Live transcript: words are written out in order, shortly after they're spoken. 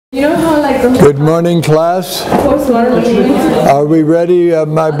You know how like Good morning, class. Are we ready,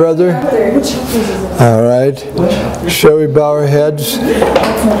 my brother? All right. Shall we bow our heads?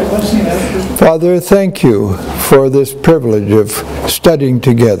 Father, thank you for this privilege of studying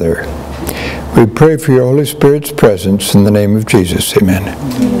together. We pray for your Holy Spirit's presence in the name of Jesus. Amen.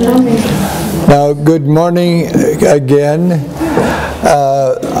 Now, good morning again.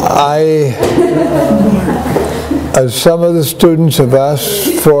 Some of the students have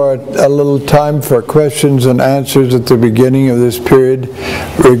asked for a little time for questions and answers at the beginning of this period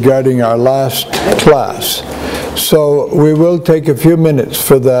regarding our last class. So we will take a few minutes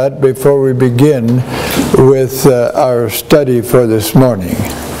for that before we begin with our study for this morning.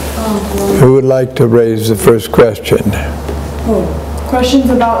 Who would like to raise the first question? Questions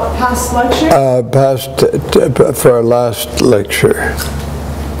about past lecture? For our last lecture.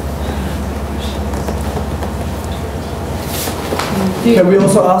 Can we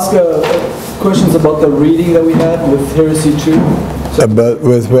also ask questions about the reading that we had with Heresy 2?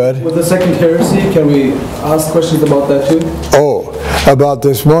 With what? With the second Heresy, can we ask questions about that too? Oh, about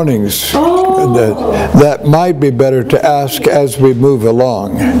this morning's. Oh. That might be better to ask as we move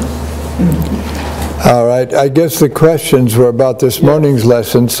along. All right, I guess the questions were about this morning's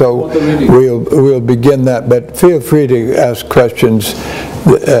lesson, so we'll begin that, but feel free to ask questions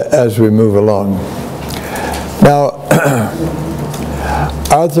as we move along. Now,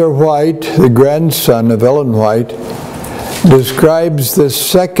 Arthur White, the grandson of Ellen White, describes the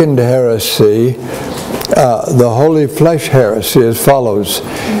second heresy, the Holy Flesh heresy, as follows.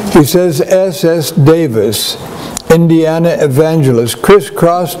 He says, S.S. Davis, Indiana evangelist,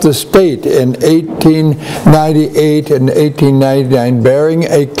 crisscrossed the state in 1898 and 1899 bearing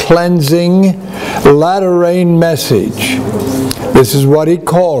a cleansing latter-rain message. This is what he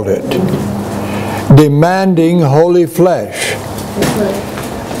called it. Demanding holy flesh.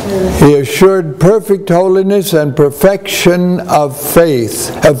 He assured perfect holiness and perfection of faith,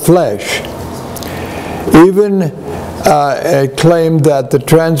 of flesh. Even claimed that the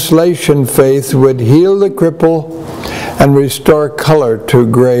translation faith would heal the cripple and restore color to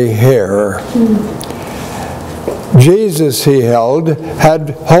gray hair. Jesus, he held, had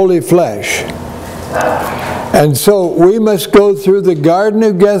holy flesh. And so we must go through the Garden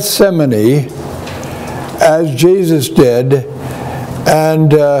of Gethsemane as Jesus did,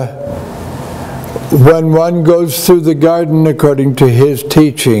 and when one goes through the garden according to his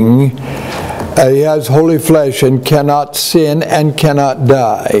teaching, he has holy flesh and cannot sin and cannot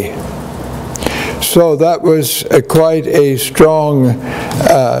die. So that was quite a strong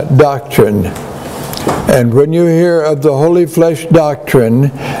doctrine. And when you hear of the holy flesh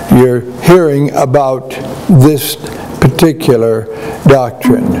doctrine, you're hearing about this particular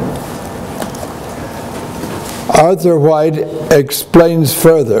doctrine. Arthur White explains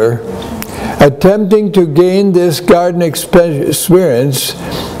further, attempting to gain this garden experience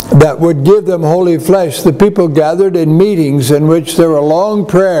that would give them holy flesh, the people gathered in meetings in which there were long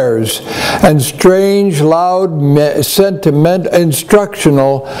prayers and strange, loud,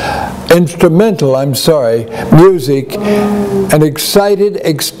 instrumental music and excited,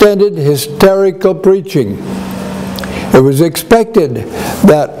 extended, hysterical preaching. It was expected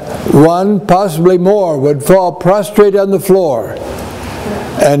that one, possibly more, would fall prostrate on the floor.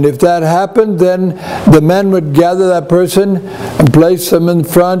 And if that happened, then the men would gather that person and place them in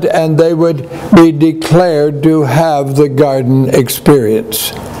front, and they would be declared to have the garden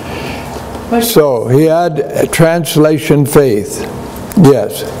experience. So he had translation faith.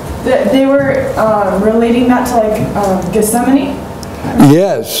 Yes. They were relating that to like Gethsemane?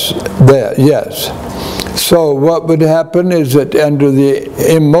 Yes. Yes. So what would happen is that under the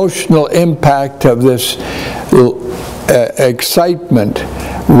emotional impact of this excitement,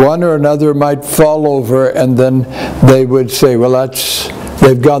 one or another might fall over, and then they would say, well,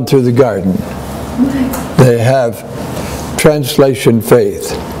 they've gone through the garden. They have translation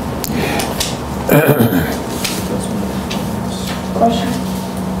faith. Question?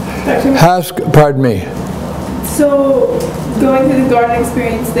 Pardon me. So, going through the garden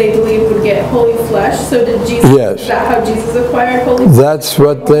experience, they believed would get holy flesh. So did Jesus? Yes. Is that how Jesus acquired holy flesh? That's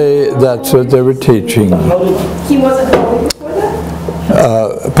what they were teaching. He wasn't holy before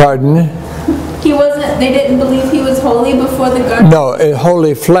that? Pardon? He wasn't. They didn't believe he was holy before the garden. No,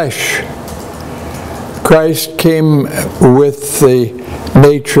 holy flesh. Christ came with the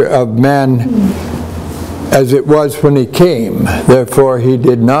nature of man as it was when he came. Therefore, he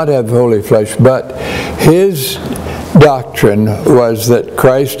did not have holy flesh, but his doctrine was that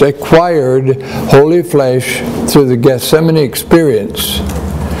Christ acquired holy flesh through the Gethsemane experience.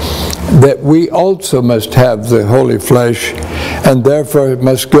 that we also must have the holy flesh, and therefore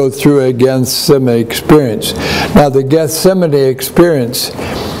must go through a Gethsemane experience. Now the Gethsemane experience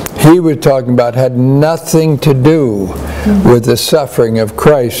he was talking about had nothing to do with the suffering of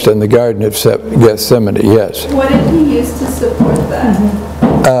Christ in the Garden of Gethsemane, yes. What did he use to support that?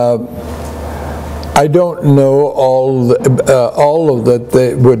 I don't know all of that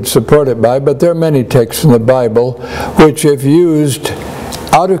they would support it by, but there are many texts in the Bible which, if used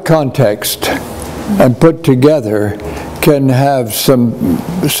out of context and put together, can have some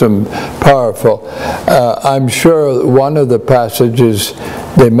powerful. I'm sure one of the passages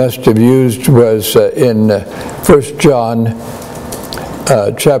they must have used was in 1 John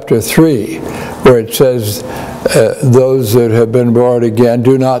chapter 3, where it says, those that have been born again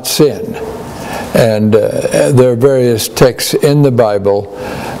do not sin. And there are various texts in the Bible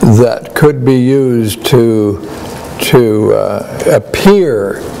that could be used to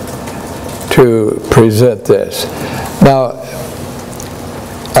appear to present this. Now,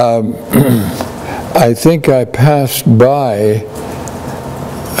 I think I passed by,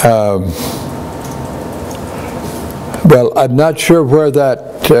 well, I'm not sure where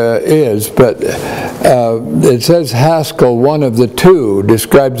that is, but it says Haskell, one of the two,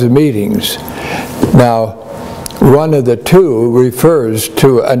 describes the meetings. Now, one of the two refers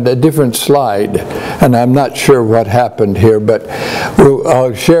to a different slide, and I'm not sure what happened here, but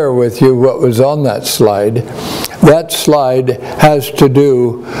I'll share with you what was on that slide. That slide has to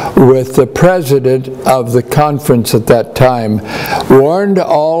do with the president of the conference at that time warned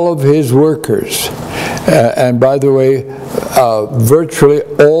all of his workers, and by the way, virtually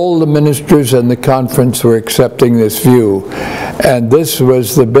all the ministers in the conference were accepting this view, and this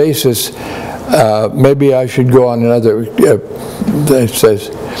was the basis. Maybe I should go on another. It says,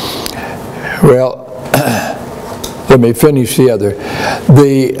 well, let me finish the other.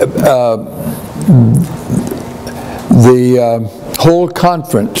 The whole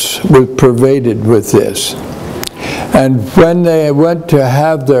conference was pervaded with this. And when they went to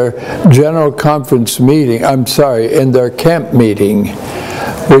have their general conference meeting, in their camp meeting,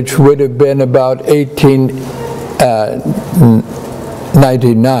 which would have been about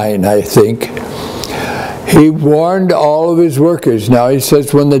 1899, I think, he warned all of his workers. Now he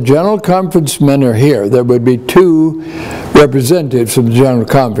says, when the general conference men are here, there would be two representatives from the general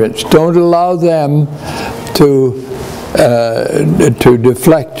conference. Don't allow them to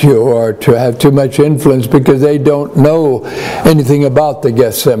deflect you or to have too much influence, because they don't know anything about the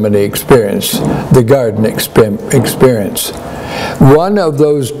Gethsemane experience, the garden experience. One of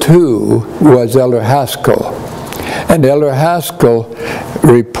those two was Elder Haskell. And Elder Haskell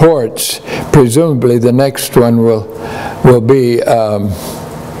reports, presumably the next one will be... It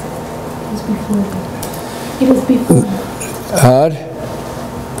was before.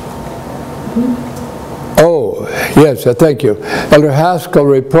 Oh, yes, thank you. Elder Haskell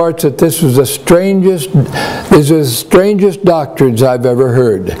reports that this is the strangest doctrines I've ever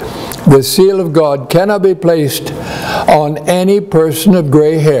heard. The seal of God cannot be placed on any person of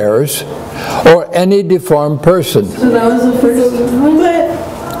gray hairs or any deformed person. So that was the first one?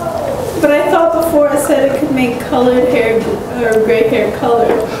 But I thought before it said it could make colored hair or gray hair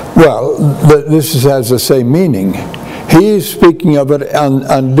colored. Well, this has the same meaning. He's speaking of it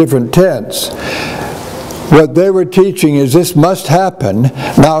on different tense. What they were teaching is this must happen.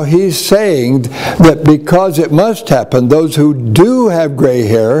 Now he's saying that because it must happen, those who do have gray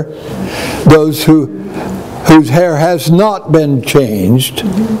hair, those whose hair has not been changed,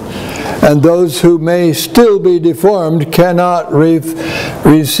 and those who may still be deformed cannot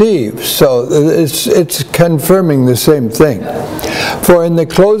receive. So it's confirming the same thing. For in the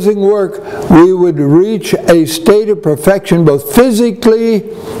closing work, we would reach a state of perfection both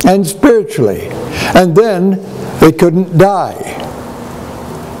physically and spiritually. And then they couldn't die.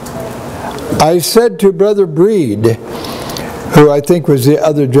 I said to Brother Breed, who I think was the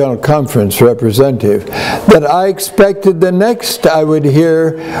other General Conference representative, that I expected the next I would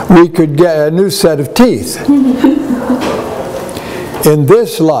hear we could get a new set of teeth in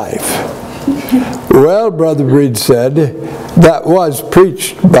this life. Well, Brother Breed said, that was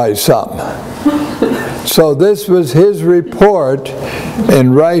preached by some. So this was his report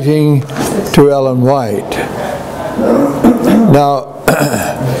in writing to Ellen White. Now,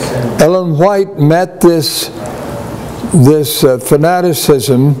 Ellen White met this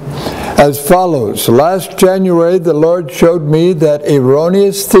fanaticism as follows. Last January, the Lord showed me that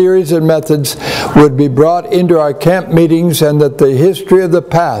erroneous theories and methods would be brought into our camp meetings and that the history of the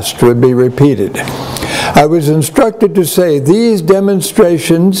past would be repeated. I was instructed to say these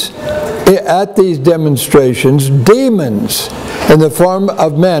demonstrations at these demonstrations, demons in the form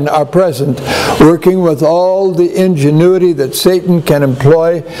of men are present, working with all the ingenuity that Satan can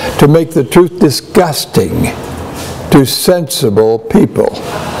employ to make the truth disgusting to sensible people.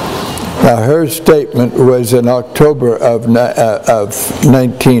 Now, her statement was in October of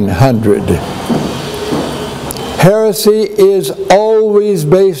 1900. Heresy is always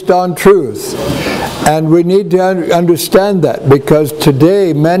based on truth, and we need to understand that, because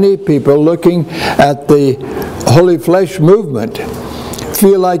today many people looking at the Holy Flesh movement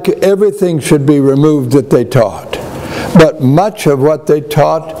feel like everything should be removed that they taught. But much of what they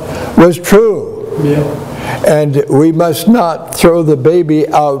taught was true. Yeah. And we must not throw the baby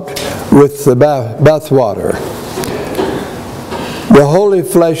out with the bathwater. The Holy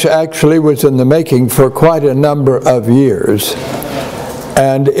Flesh actually was in the making for quite a number of years,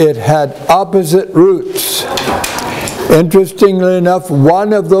 and it had opposite roots. Interestingly enough,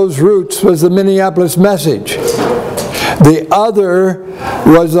 one of those roots was the Minneapolis message. The other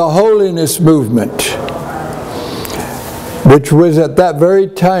was the holiness movement, which was at that very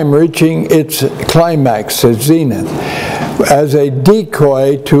time reaching its climax, its zenith, as a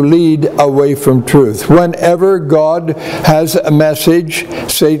decoy to lead away from truth. Whenever God has a message,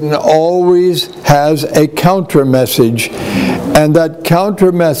 Satan always has a counter message, and that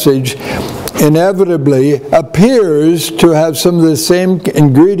counter message inevitably appears to have some of the same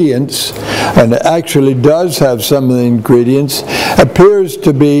ingredients, and actually does have some of the ingredients, appears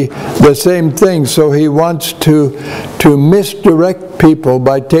to be the same thing. So he wants to misdirect people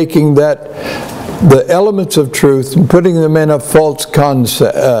by taking the elements of truth and putting them in a false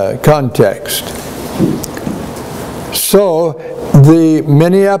context. So the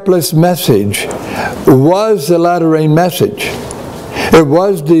Minneapolis message was the latter rain message. It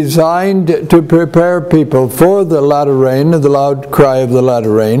was designed to prepare people for the latter rain, the loud cry of the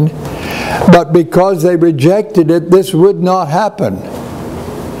latter rain. But because they rejected it, this would not happen.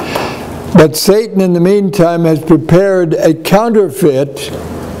 But Satan, in the meantime, has prepared a counterfeit,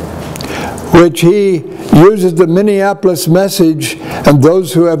 which he uses the Minneapolis message, and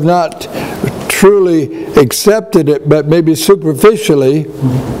those who have not truly accepted it, but maybe superficially,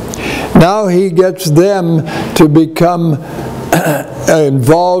 now he gets them to become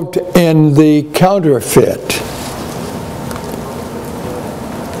involved in the counterfeit.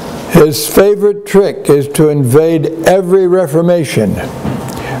 His favorite trick is to invade every reformation.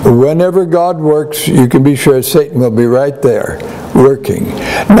 Whenever God works, you can be sure Satan will be right there, working.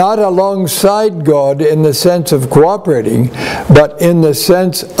 Not alongside God in the sense of cooperating, but in the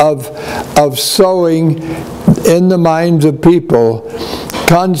sense of sowing in the minds of people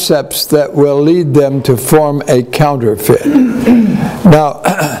concepts that will lead them to form a counterfeit. Now,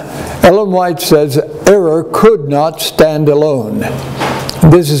 Ellen White says, error could not stand alone.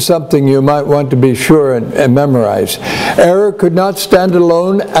 This is something you might want to be sure and memorize. Error could not stand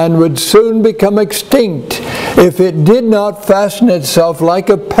alone and would soon become extinct if it did not fasten itself like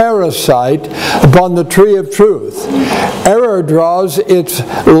a parasite upon the tree of truth. Error draws its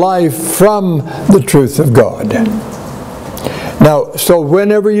life from the truth of God. Now, so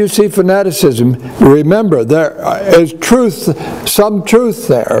whenever you see fanaticism, remember there is truth, some truth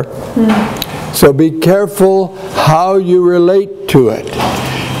there. So be careful how you relate to it.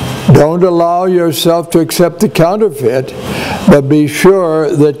 Don't allow yourself to accept the counterfeit, but be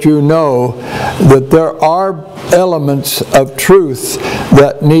sure that you know that there are elements of truth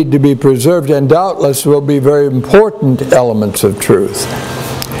that need to be preserved, and doubtless will be very important elements of truth.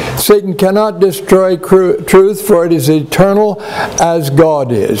 Satan cannot destroy truth, for it is eternal as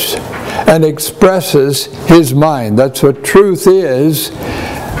God is, and expresses his mind. That's what truth is,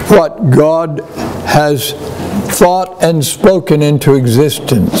 what God has thought and spoken into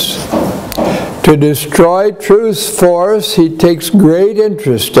existence. To destroy truth's force, he takes great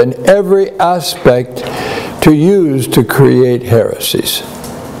interest in every aspect to use to create heresies.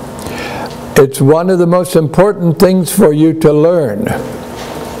 It's one of the most important things for you to learn,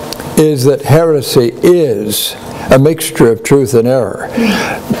 is that heresy is a mixture of truth and error.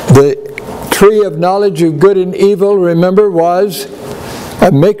 The tree of knowledge of good and evil, remember, was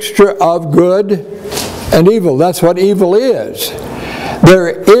a mixture of good and evil. That's what evil is. There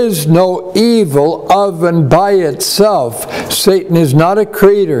is no evil of and by itself. Satan is not a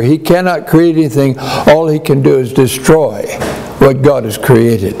creator. He cannot create anything. All he can do is destroy what God has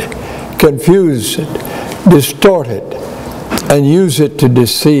created, confuse it, distort it, and use it to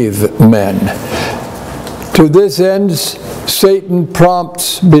deceive men. To this end, Satan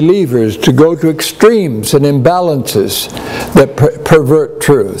prompts believers to go to extremes and imbalances that pervert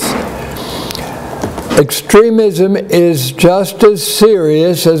truth. Extremism is just as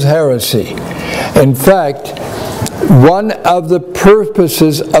serious as heresy. In fact, one of the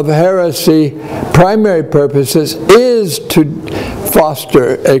purposes of heresy, primary purposes, is to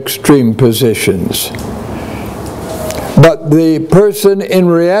foster extreme positions. But the person in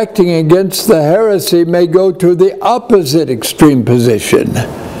reacting against the heresy may go to the opposite extreme position.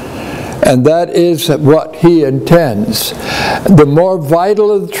 And that is what he intends. The more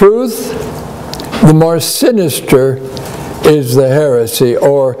vital the truth, the more sinister is the heresy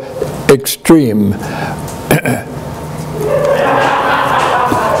or extreme.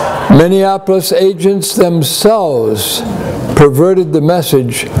 Minneapolis agents themselves perverted the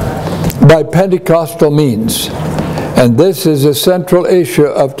message by Pentecostal means. And this is a central issue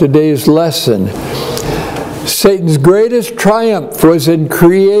of today's lesson. Satan's greatest triumph was in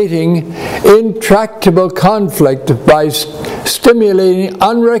creating intractable conflict by stimulating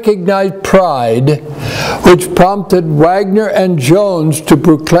unrecognized pride, which prompted Wagner and Jones to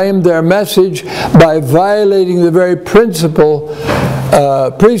proclaim their message by violating the very priesthood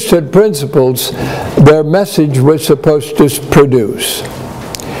principles their message was supposed to produce.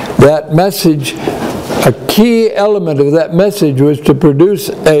 That message, a key element of that message was to produce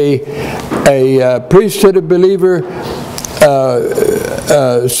a priesthood of believer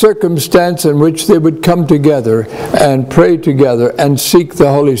circumstance in which they would come together and pray together and seek the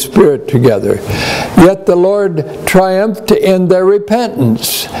Holy Spirit together. Yet the Lord triumphed in their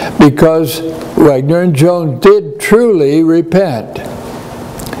repentance because Wagner and Jones did truly repent.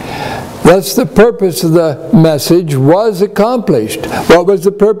 Thus the purpose of the message was accomplished. What was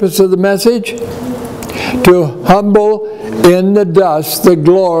the purpose of the message? To humble in the dust the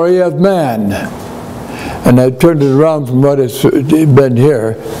glory of man. And I've turned it around from what it's been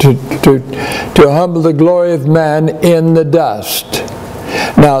here. To humble the glory of man in the dust.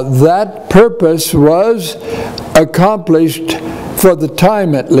 Now that purpose was accomplished, for the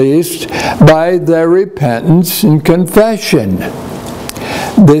time at least, by their repentance and confession.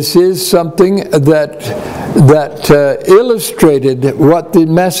 This is something that illustrated what the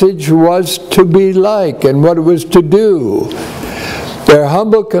message was to be like and what it was to do. Their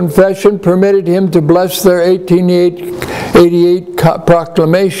humble confession permitted him to bless their 1888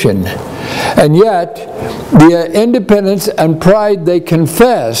 proclamation. And yet, the independence and pride they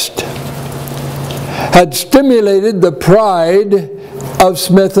confessed had stimulated the pride of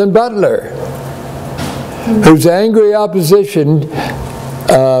Smith and Butler, whose angry opposition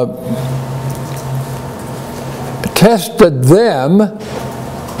tested them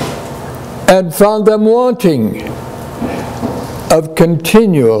and found them wanting of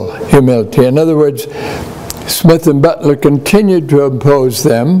continual humility. In other words, Smith and Butler continued to oppose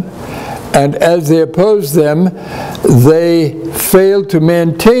them, and as they opposed them, they failed to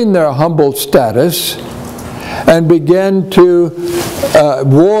maintain their humble status and began to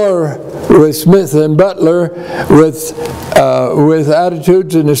war with Smith and Butler with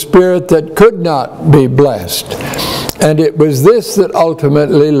attitudes and a spirit that could not be blessed. And it was this that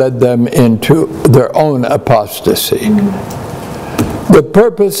ultimately led them into their own apostasy. The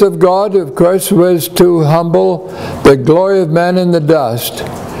purpose of God, of course, was to humble the glory of man in the dust.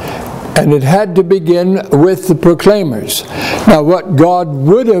 And it had to begin with the proclaimers. Now, what God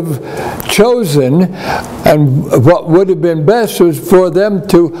would have chosen and what would have been best was for them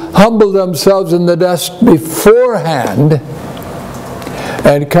to humble themselves in the dust beforehand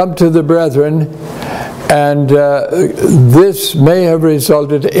and come to the brethren. And this may have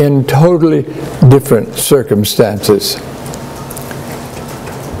resulted in totally different circumstances.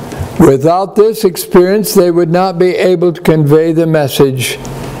 Without this experience, they would not be able to convey the message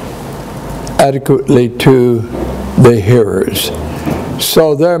adequately to the hearers.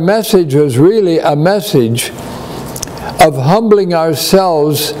 So their message was really a message of humbling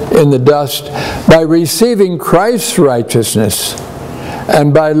ourselves in the dust by receiving Christ's righteousness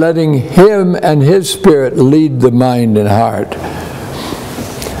and by letting Him and His Spirit lead the mind and heart.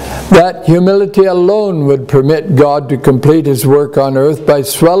 That humility alone would permit God to complete His work on earth by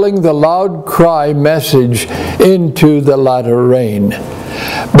swelling the loud cry message into the latter rain.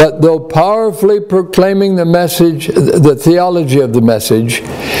 But though powerfully proclaiming the message, the theology of the message,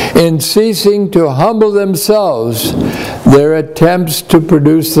 in ceasing to humble themselves, their attempts to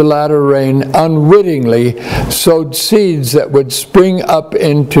produce the latter rain unwittingly sowed seeds that would spring up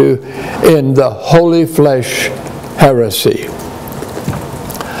in the holy flesh heresy.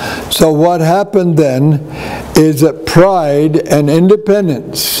 So what happened then is that pride and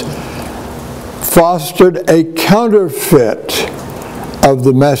independence fostered a counterfeit of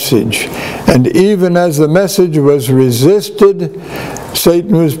the message. And even as the message was resisted,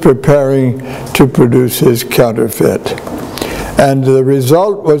 Satan was preparing to produce his counterfeit. And the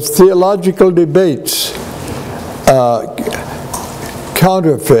result was theological debates,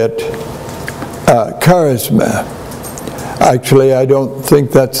 counterfeit, charisma. Actually, I don't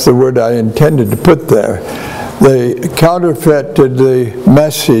think that's the word I intended to put there. They counterfeited the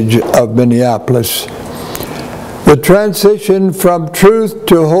message of Minneapolis. The transition from truth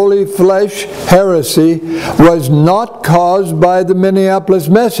to holy flesh, heresy, was not caused by the Minneapolis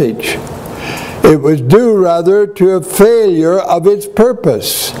message. It was due rather to a failure of its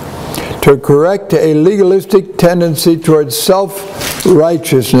purpose, to correct a legalistic tendency towards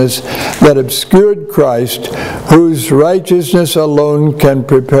self-righteousness that obscured Christ, whose righteousness alone can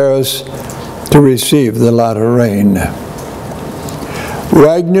prepare us to receive the latter rain.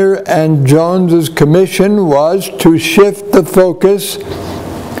 Wagner and Jones's commission was to shift the focus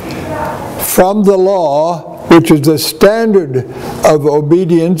from the law, which is the standard of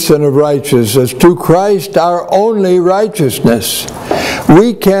obedience and of righteousness, to Christ, our only righteousness.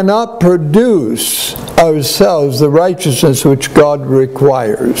 We cannot produce ourselves the righteousness which God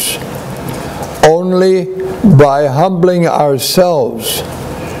requires. Only by humbling ourselves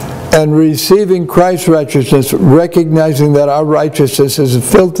and receiving Christ's righteousness, recognizing that our righteousness is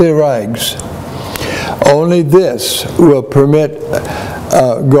filthy rags. Only this will permit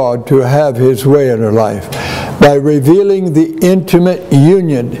God to have his way in our life, by revealing the intimate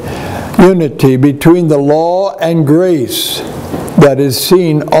unity between the law and grace that is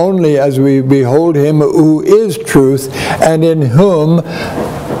seen only as we behold him who is truth, and in whom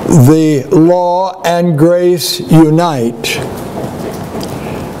the law and grace unite.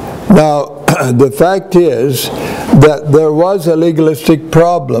 Now, the fact is that there was a legalistic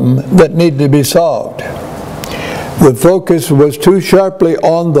problem that needed to be solved. The focus was too sharply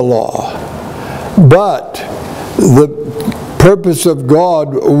on the law. But the purpose of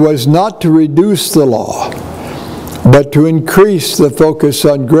God was not to reduce the law, but to increase the focus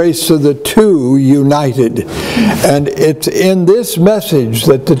on grace, so the two united. And it's in this message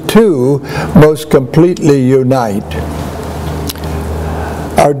that the two most completely unite.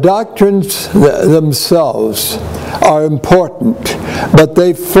 Our doctrines themselves are important, but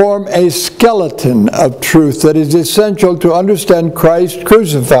they form a skeleton of truth that is essential to understand Christ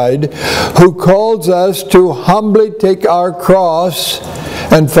crucified, who calls us to humbly take our cross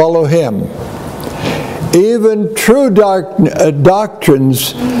and follow him. Even true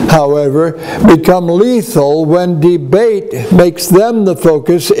doctrines, however, become lethal when debate makes them the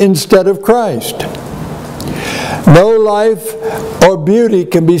focus instead of Christ. No life or beauty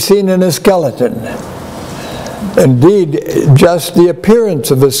can be seen in a skeleton. Indeed, just the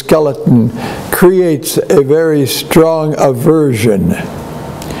appearance of a skeleton creates a very strong aversion.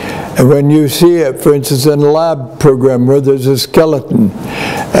 And when you see it, for instance, in a lab program where there's a skeleton,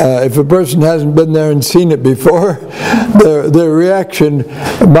 if a person hasn't been there and seen it before, their reaction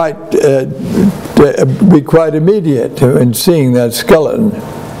might be quite immediate in seeing that skeleton.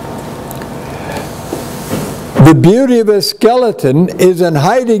 The beauty of a skeleton is in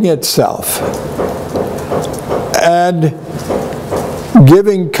hiding itself and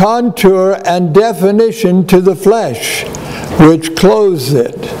giving contour and definition to the flesh which clothes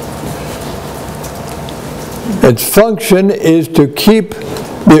it. Its function is to keep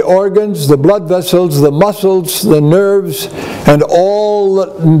the organs, the blood vessels, the muscles, the nerves, and all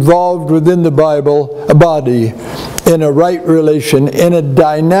involved within the body in a right relation, in a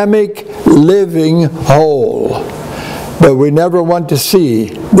dynamic, living whole. But we never want to see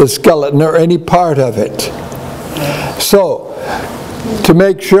the skeleton or any part of it. So, to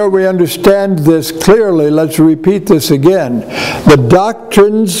make sure we understand this clearly, let's repeat this again. The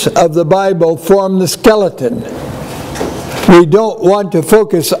doctrines of the Bible form the skeleton. We don't want to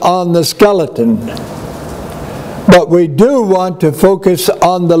focus on the skeleton, but we do want to focus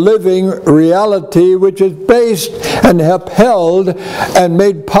on the living reality which is based and upheld and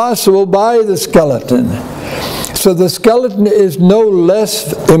made possible by the skeleton. So the skeleton is no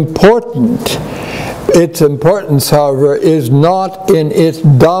less important. Its importance, however, is not in its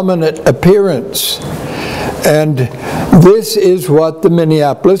dominant appearance. And this is what the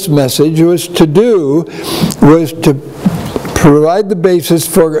Minneapolis message was to do, was to provide the basis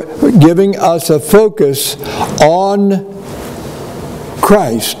for giving us a focus on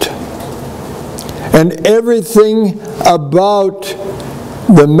Christ. And everything about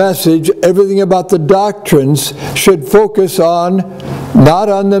the message, everything about the doctrines should focus on, not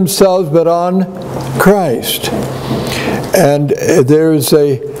on themselves, but on Christ. And there's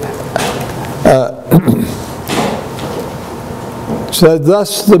a So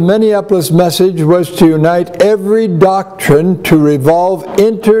thus the Minneapolis message was to unite every doctrine to revolve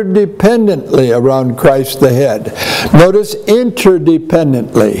interdependently around Christ the head. Notice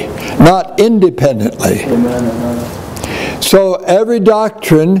interdependently, not independently. Amen. So every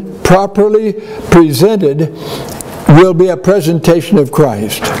doctrine properly presented will be a presentation of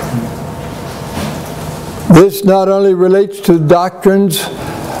Christ. This not only relates to doctrines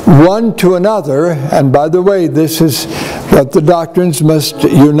one to another, and by the way, this is what the doctrines must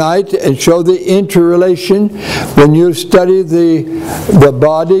unite and show the interrelation. When you study the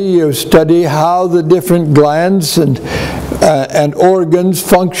body, you study how the different glands and organs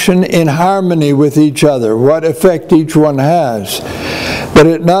function in harmony with each other, what effect each one has. But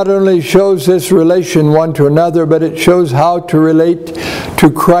it not only shows this relation one to another, but it shows how to relate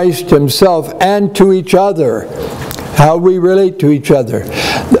to Christ himself and to each other, how we relate to each other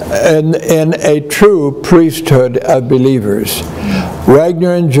in a true priesthood of believers.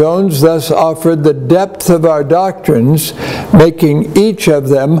 Wagner and Jones thus offered the depth of our doctrines, making each of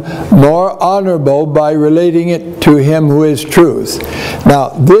them more honorable by relating it to him who is truth. Now,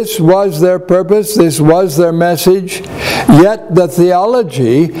 this was their purpose, this was their message, yet the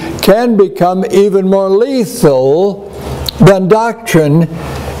theology can become even more lethal than doctrine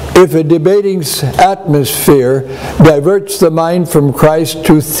if a debating atmosphere diverts the mind from Christ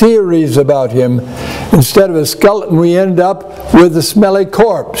to theories about him. Instead of a skeleton, we end up with a smelly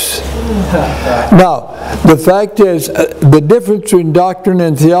corpse. Now, the fact is, the difference between doctrine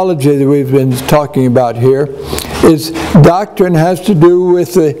and theology that we've been talking about here is doctrine has to do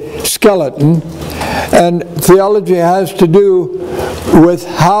with the skeleton, and theology has to do with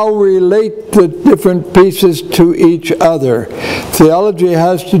how we relate the different pieces to each other. Theology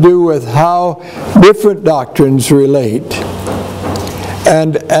has to do with how different doctrines relate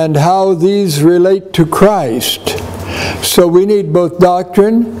and how these relate to Christ. So we need both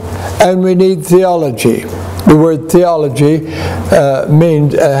doctrine and we need theology. The word theology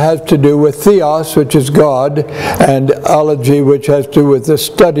has to do with theos, which is God, and ology, which has to do with the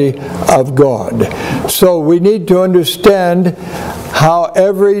study of God. So we need to understand how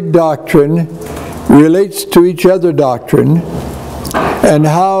every doctrine relates to each other doctrine, and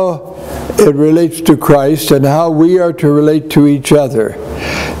how it relates to Christ, and how we are to relate to each other.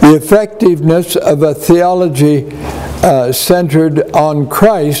 The effectiveness of a theology centered on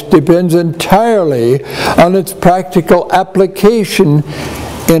Christ depends entirely on its practical application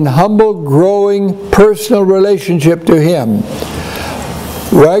in humble, growing, personal relationship to Him.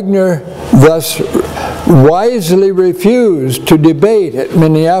 Wagner thus wisely refused to debate at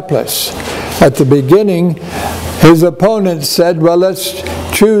Minneapolis. At the beginning, his opponents said, well, let's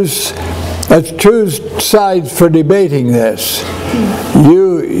choose sides for debating this.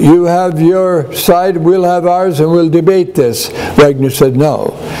 You have your side, we'll have ours, and we'll debate this. Wagner said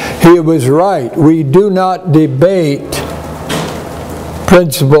no. He was right. We do not debate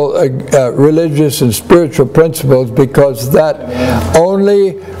religious and spiritual principles, because that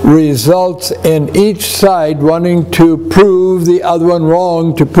only results in each side wanting to prove the other one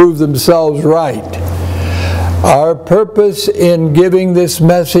wrong, to prove themselves right. Our purpose in giving this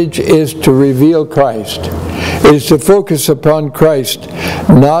message is to reveal Christ. It is to focus upon Christ,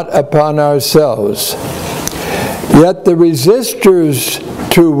 not upon ourselves. Yet the resistors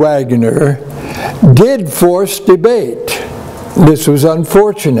to Wagner did force debate. This was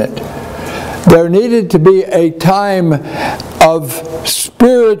unfortunate. There needed to be a time of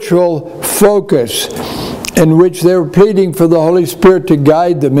spiritual focus in which they were pleading for the Holy Spirit to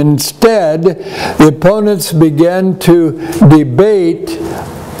guide them. Instead, the opponents began to debate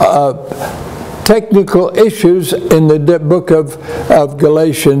technical issues in the book of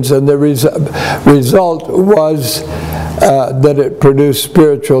Galatians, and the result was that it produced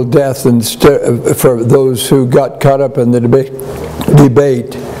spiritual death for those who got caught up in the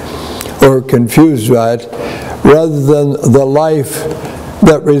debate or confused by it, rather than the life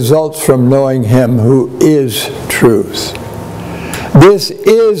that results from knowing Him who is truth. This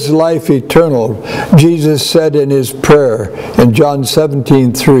is life eternal, Jesus said in His prayer in John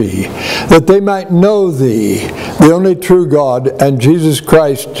 17:3, that they might know Thee, the only true God, and Jesus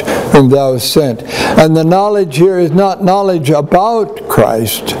Christ whom Thou hast sent. And the knowledge here is not knowledge about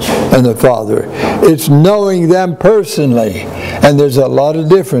Christ and the Father. It's knowing them personally. And there's a lot of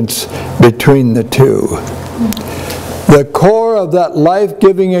difference between the two. The core of that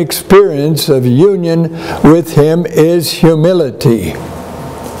life-giving experience of union with Him is humility.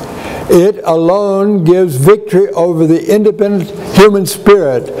 It alone gives victory over the independent human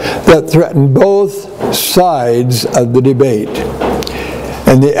spirit that threatened both sides of the debate.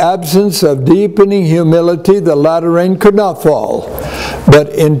 In the absence of deepening humility, the latter rain could not fall. but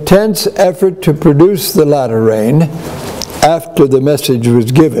intense effort to produce the latter rain after the message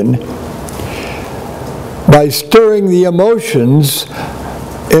was given by stirring the emotions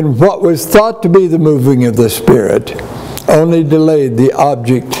in what was thought to be the moving of the Spirit only delayed the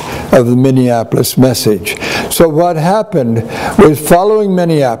object of the Minneapolis message. So what happened was, following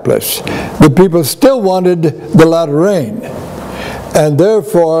Minneapolis, the people still wanted the latter rain. And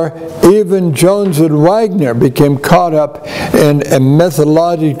therefore, even Jones and Wagner became caught up in a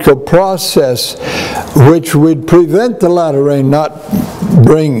methodological process which would prevent the latter rain, not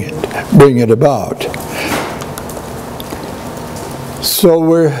bring it about. So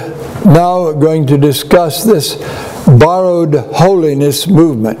we're now going to discuss this borrowed holiness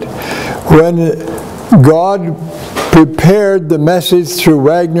movement. When God prepared the message through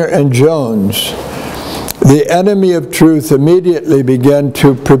Wagner and Jones, the enemy of truth immediately began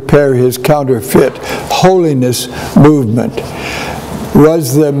to prepare his counterfeit holiness movement.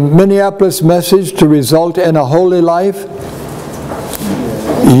 Was the Minneapolis message to result in a holy life?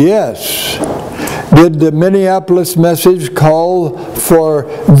 Yes. Did the Minneapolis message call for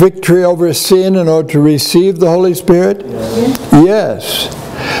victory over sin in order to receive the Holy Spirit? Yes.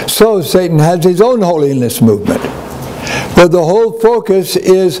 So Satan has his own holiness movement. But the whole focus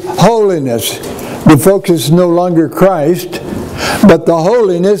is holiness. The focus is no longer Christ, but the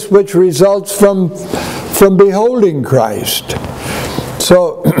holiness which results from beholding Christ.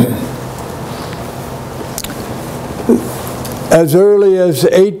 So, as early as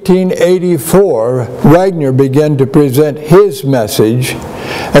 1884, Wagner began to present his message.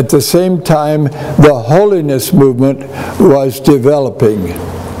 At the same time, the holiness movement was developing.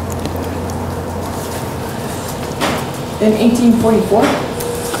 In 1844?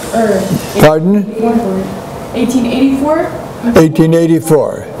 Pardon? 1884?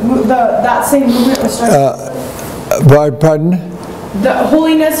 1884. That same movement was starting. Pardon? The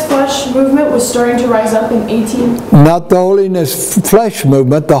holiness flesh movement was starting to rise up in 18... Not the holiness flesh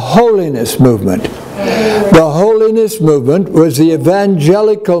movement, the holiness movement. The holiness movement was the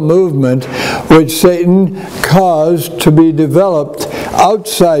evangelical movement which Satan caused to be developed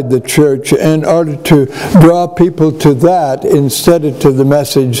outside the church in order to draw people to that instead of to the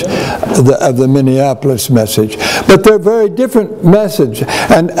message of the Minneapolis message. But they're very different messages.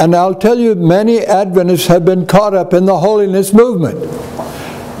 And I'll tell you, many Adventists have been caught up in the holiness movement.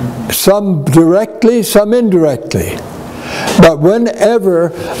 Some directly, some indirectly. But whenever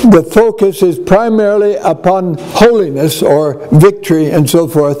the focus is primarily upon holiness or victory and so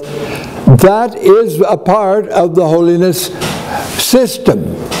forth, that is a part of the holiness system.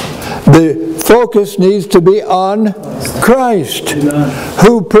 The focus needs to be on Christ,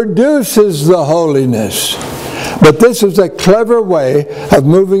 who produces the holiness. But this is a clever way of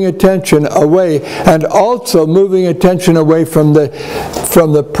moving attention away, and also moving attention away from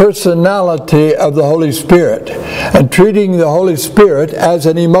the personality of the Holy Spirit, and treating the Holy Spirit as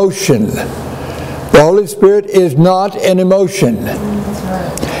an emotion. The Holy Spirit is not an emotion.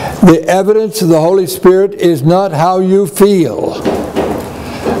 The evidence of the Holy Spirit is not how you feel.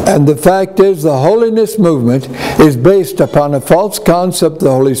 And the fact is, the holiness movement is based upon a false concept of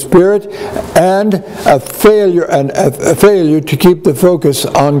the Holy Spirit and a failure to keep the focus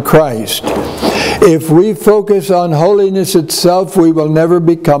on Christ. If we focus on holiness itself, we will never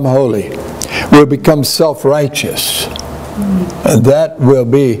become holy. We'll become self-righteous. And that will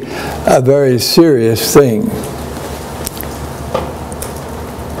be a very serious thing.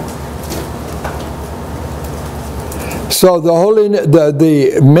 So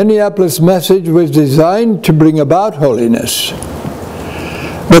the Minneapolis message was designed to bring about holiness.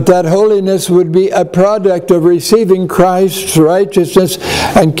 But that holiness would be a product of receiving Christ's righteousness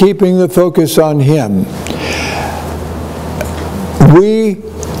and keeping the focus on Him. We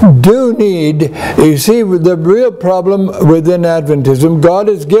do need, you see, the real problem within Adventism, God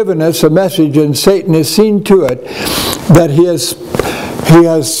has given us a message, and Satan has seen to it that he has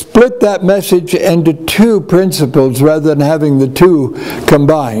split that message into two principles rather than having the two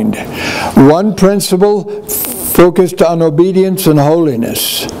combined. One principle focused on obedience and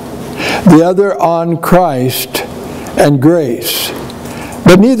holiness, the other on Christ and grace.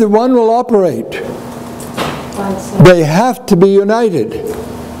 But neither one will operate. They have to be united.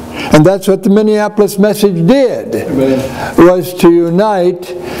 And that's what the Minneapolis message did, was to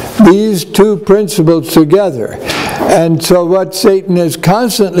unite these two principles together. And so what Satan is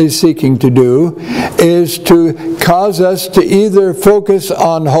constantly seeking to do is to cause us to either focus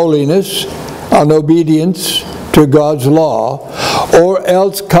on holiness, on obedience to God's law, or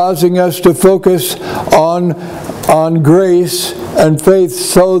else causing us to focus on grace and faith,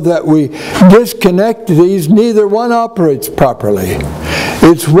 so that we disconnect these. Neither one operates properly.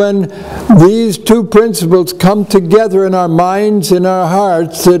 It's when these two principles come together in our minds, in our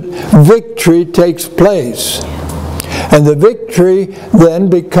hearts, that victory takes place. And the victory then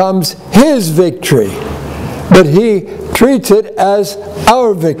becomes his victory. But he treats it as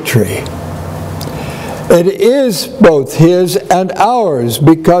our victory. It is both his and ours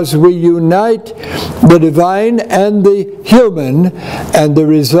because we unite the divine and the human, and the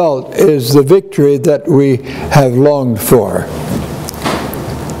result is the victory that we have longed for.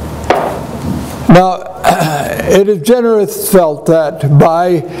 Now, it is generally felt that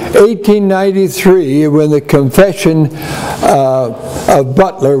by 1893, when the Confession of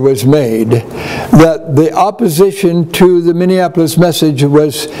Butler was made, that the opposition to the Minneapolis message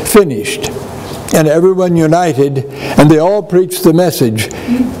was finished, and everyone united, and they all preached the message.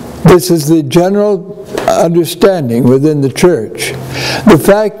 This is the general understanding within the church. The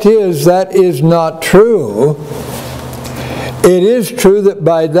fact is, that is not true. It is true that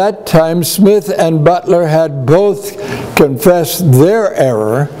by that time Smith and Butler had both confessed their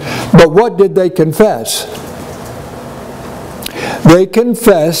error, but what did they confess? They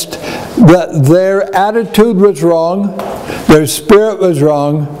confessed that their attitude was wrong, their spirit was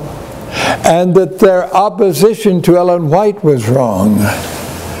wrong, and that their opposition to Ellen White was wrong.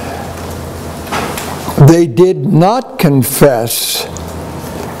 They did not confess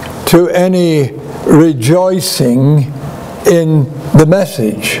to any rejoicing in the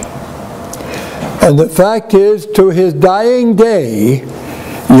message. And the fact is, to his dying day,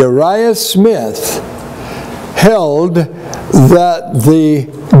 Uriah Smith held that the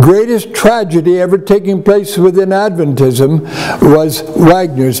greatest tragedy ever taking place within Adventism was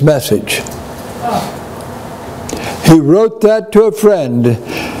Wagner's message. He wrote that to a friend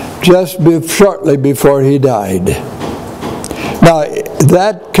just shortly before he died. Now,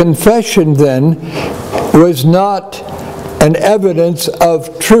 that confession then was not an evidence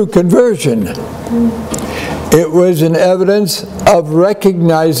of true conversion. It was an evidence of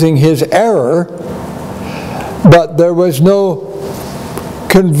recognizing his error, but there was no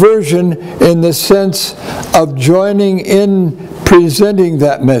conversion in the sense of joining in presenting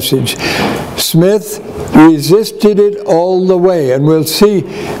that message. Smith resisted it all the way, and we'll see,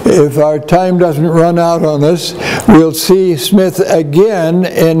 if our time doesn't run out on us, we'll see Smith again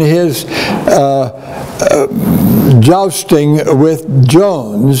in his jousting with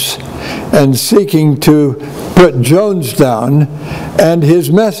Jones and seeking to put Jones down and his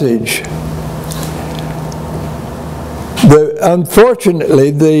message.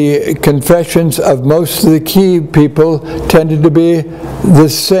 Unfortunately, the confessions of most of the key people tended to be the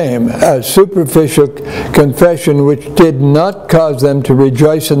same, a superficial confession which did not cause them to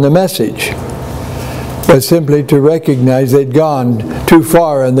rejoice in the message, but simply to recognize they'd gone too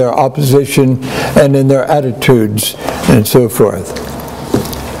far in their opposition and in their attitudes and so forth.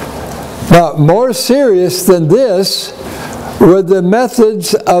 Now, more serious than this were the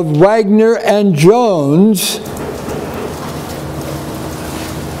methods of Wagner and Jones,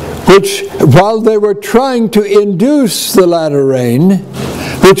 which, while they were trying to induce the latter rain,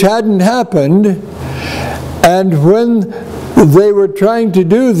 which hadn't happened, and when they were trying to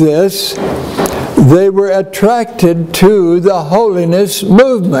do this, they were attracted to the holiness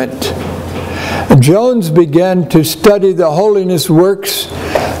movement. Jones began to study the holiness works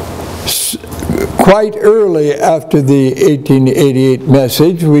quite early after the 1888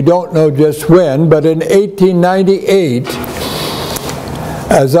 message. We don't know just when, but in 1898,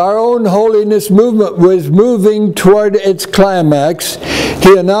 as our own holiness movement was moving toward its climax,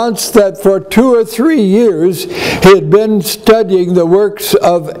 he announced that for 2 or 3 years he had been studying the works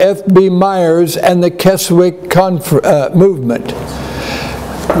of F.B. Myers and the Keswick movement.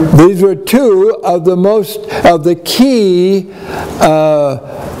 These were two of the key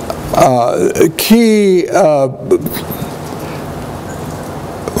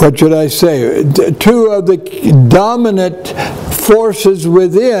what should I say? Two of the dominant forces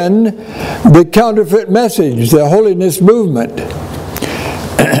within the counterfeit message, the holiness movement.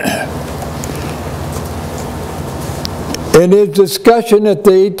 In his discussion at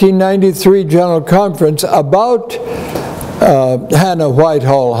the 1893 General Conference about Hannah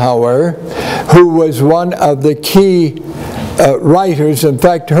Whitehall, however, who was one of the key writers. In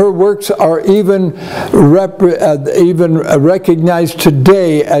fact, her works are even recognized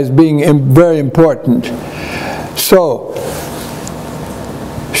today as being very important. So,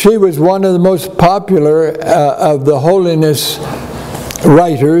 she was one of the most popular of the holiness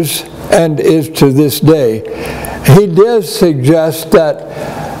writers, and is to this day. He does suggest that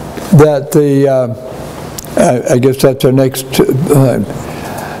I guess that's our next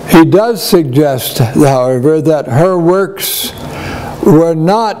he does suggest, however, that her works were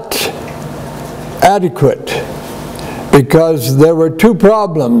not adequate because there were two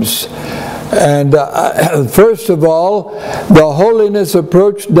problems. And first of all, the holiness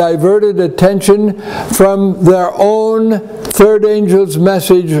approach diverted attention from their own third angel's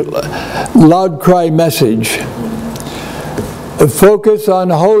message, loud cry message. The focus on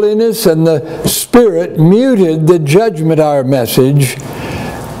holiness and the Spirit muted the judgment hour message,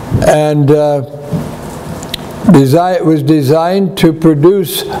 and it was designed to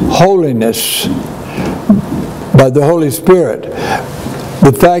produce holiness by the Holy Spirit.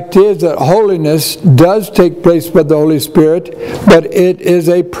 The fact is that holiness does take place by the Holy Spirit, but it is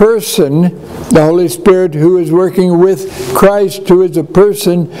a person, the Holy Spirit, who is working with Christ, who is a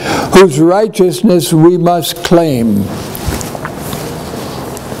person whose righteousness we must claim.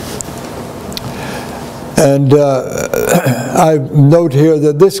 And I note here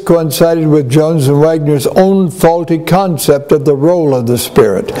that this coincided with Jones and Wagner's own faulty concept of the role of the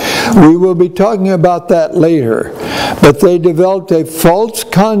Spirit. We will be talking about that later. But they developed a false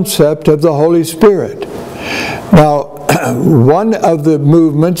concept of the Holy Spirit. Now, one of the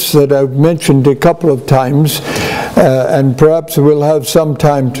movements that I've mentioned a couple of times, and perhaps we'll have some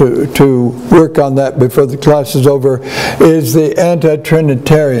time to work on that before the class is over, is the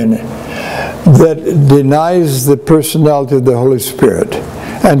anti-Trinitarian, that denies the personality of the Holy Spirit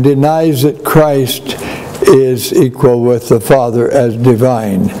and denies that Christ is equal with the Father as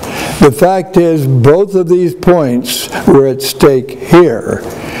divine. The fact is, both of these points were at stake here.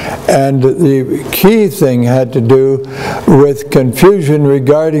 And the key thing had to do with confusion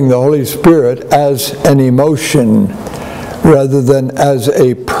regarding the Holy Spirit as an emotion rather than as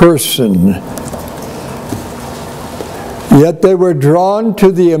a person. Yet they were drawn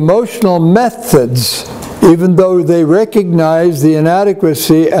to the emotional methods, even though they recognized the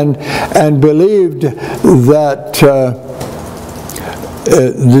inadequacy and believed that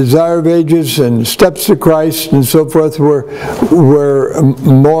Desire of Ages and Steps to Christ and so forth were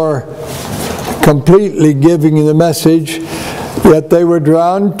more completely giving the message. Yet they were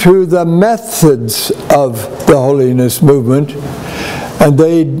drawn to the methods of the holiness movement, and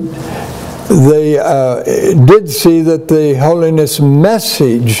they did see that the holiness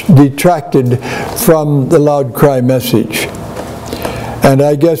message detracted from the loud cry message. And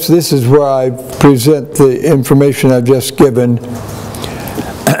I guess this is where I present the information I've just given.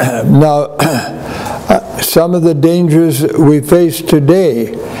 Now, some of the dangers we face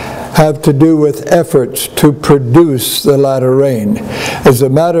today have to do with efforts to produce the latter rain. As a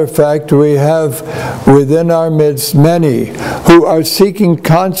matter of fact, we have within our midst many who are seeking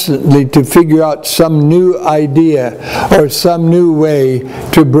constantly to figure out some new idea or some new way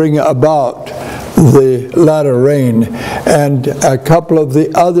to bring about the latter rain. And a couple of the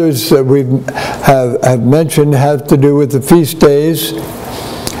others that we have mentioned have to do with the feast days,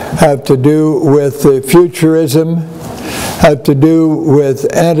 have to do with the futurism, have to do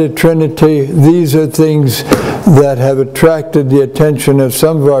with anti-Trinity. These are things that have attracted the attention of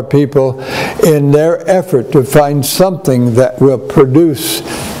some of our people in their effort to find something that will produce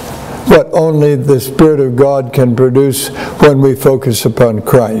what only the Spirit of God can produce when we focus upon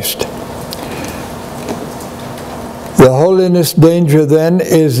Christ. The holiness danger then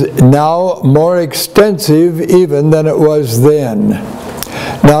is now more extensive even than it was then.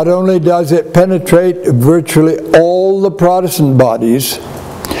 Not only does it penetrate virtually all the Protestant bodies,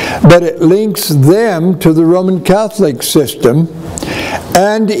 but it links them to the Roman Catholic system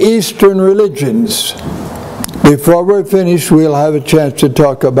and Eastern religions. Before we're finished, we'll have a chance to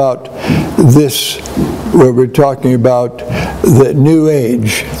talk about this, where we're talking about the New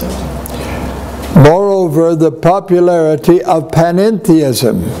Age. Moreover, the popularity of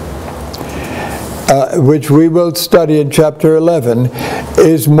panentheism, which we will study in chapter 11,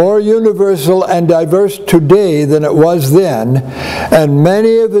 is more universal and diverse today than it was then, and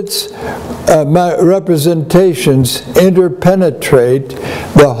many of its representations interpenetrate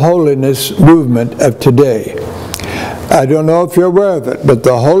the holiness movement of today. I don't know if you're aware of it, but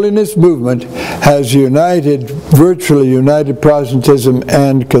the holiness movement has virtually united Protestantism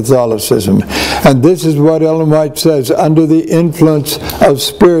and Catholicism. And this is what Ellen White says, under the influence of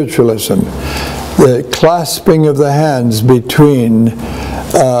spiritualism, the clasping of the hands between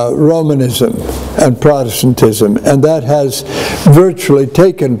Romanism and Protestantism, and that has virtually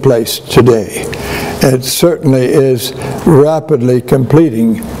taken place today. It certainly is rapidly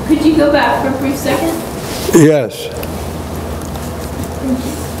completing. Could you go back for a brief second? Yes.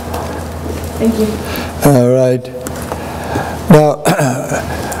 Thank you. All right. Now,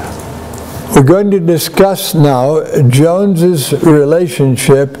 We're going to discuss now Jones's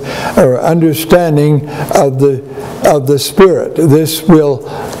relationship or understanding of the Spirit. This will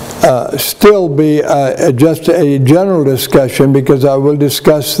still be just a general discussion, because I will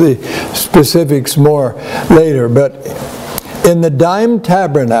discuss the specifics more later. But in the dime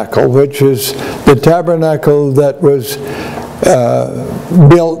tabernacle, which is the tabernacle that was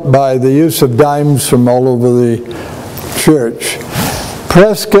built by the use of dimes from all over the church,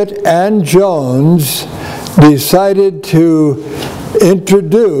 Prescott and Jones decided to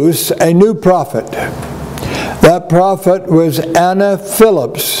introduce a new prophet. That prophet was Anna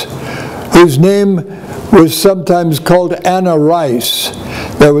Phillips, whose name was sometimes called Anna Rice.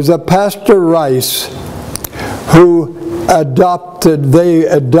 There was a Pastor Rice who they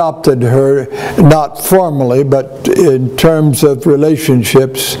adopted her, not formally, but in terms of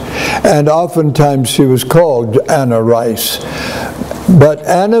relationships, and oftentimes she was called Anna Rice. But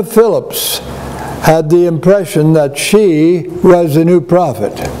Anna Phillips had the impression that she was a new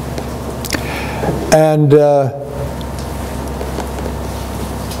prophet. And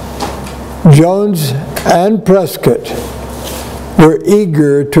Jones and Prescott were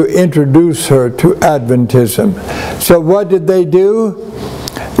eager to introduce her to Adventism. So what did they do?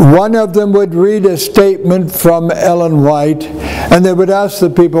 One of them would read a statement from Ellen White, and they would ask the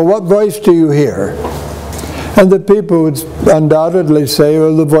people, "What voice do you hear?" And the people would undoubtedly say,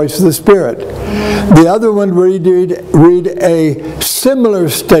 "Well, the voice of the Spirit." The other one would read a similar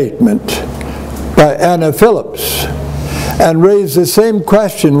statement by Anna Phillips and raise the same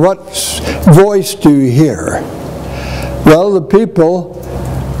question, "What voice do you hear?" Well, the people,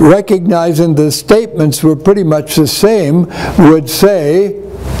 recognizing the statements were pretty much the same, would say,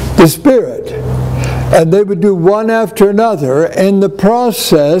 "The Spirit." And they would do one after another. In the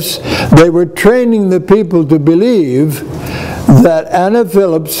process, they were training the people to believe that Anna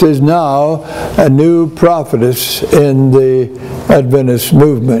Phillips is now a new prophetess in the Adventist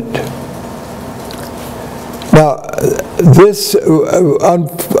movement. Now, this,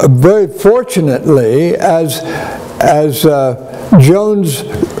 very fortunately, as Jones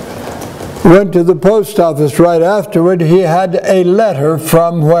went to the post office right afterward, he had a letter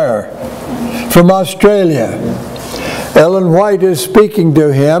from where? From Australia. Ellen White is speaking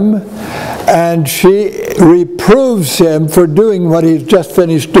to him, and she reproves him for doing what he's just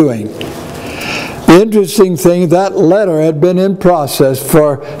finished doing. The interesting thing, that letter had been in process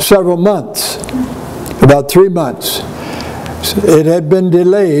for several months, about 3 months. It had been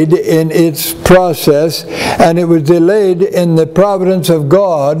delayed in its process, and it was delayed in the providence of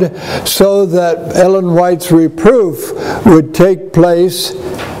God so that Ellen White's reproof would take place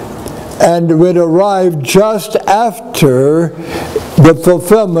and would arrive just after the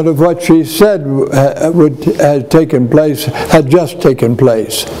fulfillment of what she said had just taken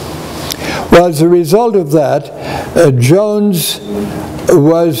place. Well, as a result of that, Jones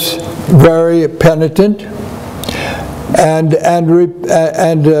was very penitent and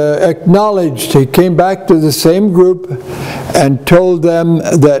acknowledged. He came back to the same group and told them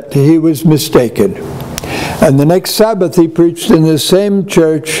that he was mistaken. And the next Sabbath he preached in the same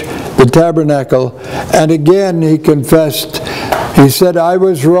church, the tabernacle, and again he confessed. He said, "I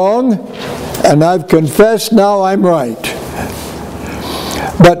was wrong, and I've confessed, now I'm right."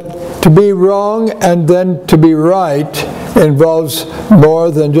 But to be wrong and then to be right involves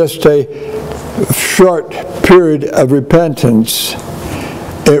more than just a short period of repentance.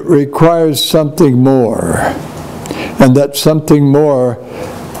 It requires something more, and that something more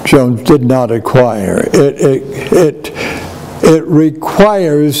Jones did not acquire. It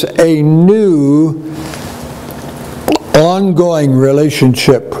requires a new ongoing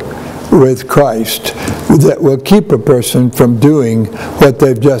relationship with Christ that will keep a person from doing what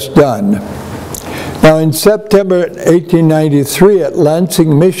they've just done. Now, in September 1893 at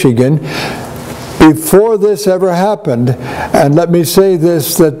Lansing, Michigan, before this ever happened, and let me say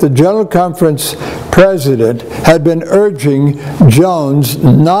this, that the General Conference president had been urging Jones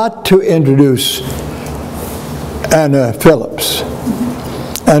not to introduce Anna Phillips.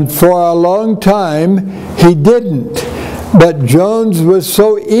 And for a long time, he didn't. But Jones was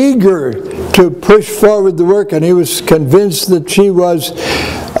so eager to push forward the work, and he was convinced that she was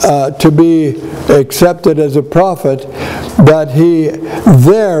to be accepted as a prophet, that he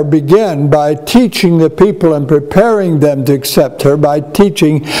there began by teaching the people and preparing them to accept her, by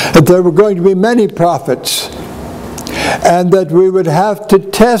teaching that there were going to be many prophets, and that we would have to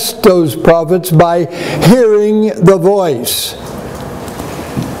test those prophets by hearing the voice.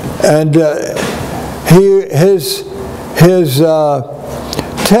 And his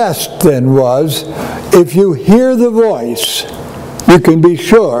test then was, if you hear the voice, you can be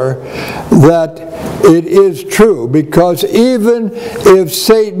sure that it is true, because even if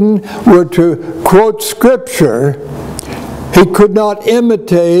Satan were to quote Scripture, he could not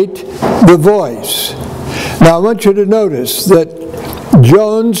imitate the voice. Now I want you to notice that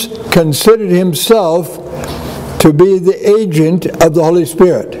Jones considered himself to be the agent of the Holy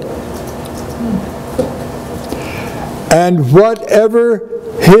Spirit. And whatever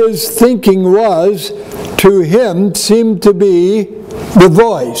his thinking was, to him seemed to be the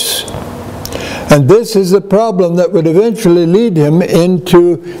voice. And this is the problem that would eventually lead him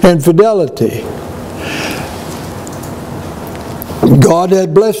into infidelity. God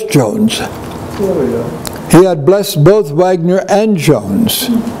had blessed Jones. He had blessed both Wagner and Jones.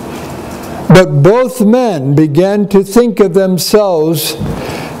 But both men began to think of themselves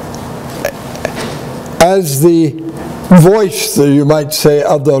as the voice, you might say,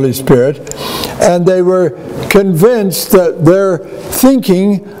 of the Holy Spirit, and they were convinced that their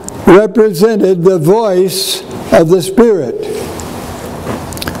thinking represented the voice of the Spirit.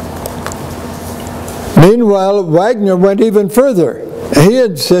 Meanwhile, Wagner went even further. He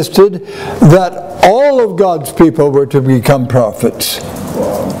insisted that all of God's people were to become prophets.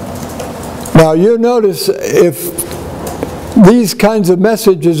 Now you notice, if these kinds of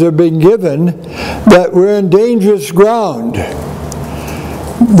messages are being given, that we're in dangerous ground.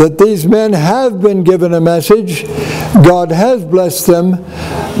 That these men have been given a message, God has blessed them,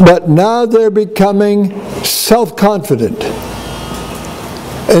 but now they're becoming self-confident.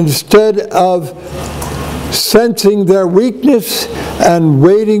 Instead of sensing their weakness and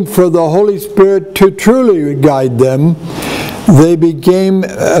waiting for the Holy Spirit to truly guide them, they became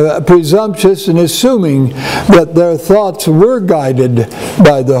presumptuous in assuming that their thoughts were guided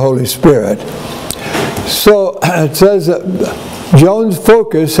by the Holy Spirit. So it says that Jones'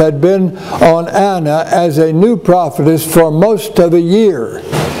 focus had been on Anna as a new prophetess for most of a year.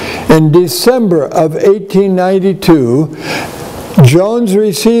 In December of 1892, Jones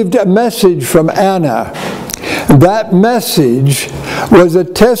received a message from Anna. That message was a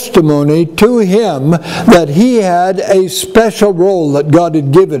testimony to him that he had a special role that God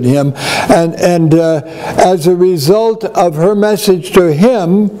had given him, and as a result of her message to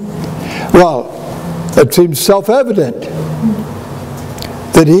him, well, it seems self-evident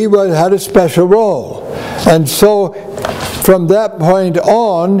that he had a special role. And so from that point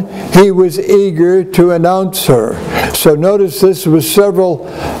on, he was eager to announce her. So notice this was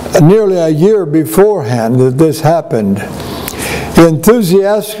nearly a year beforehand that this happened. He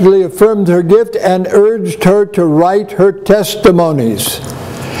enthusiastically affirmed her gift and urged her to write her testimonies.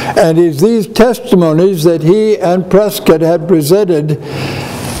 And it's these testimonies that he and Prescott had presented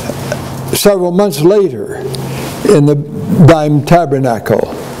several months later in the Dime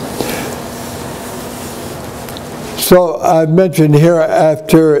Tabernacle. So I've mentioned here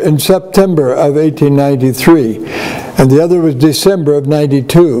in September of 1893, and the other was December of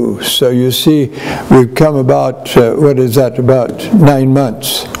 92. So you see, we've come about, about 9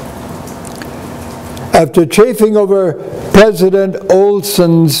 months. After chafing over President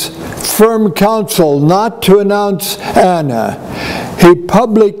Olson's firm counsel not to announce Anna, he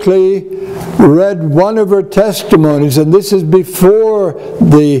publicly read one of her testimonies, and this is before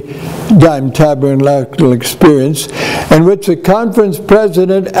the Dime Tabernacle experience, in which the conference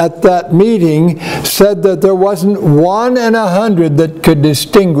president at that meeting said that there wasn't 1 in 100 that could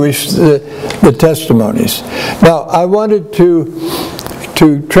distinguish the testimonies. Now, I wanted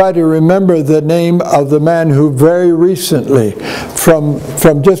to try to remember the name of the man who very recently,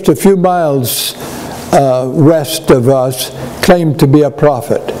 from just a few miles west of us, claimed to be a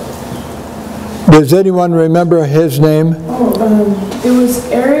prophet. Does anyone remember his name? Oh, it was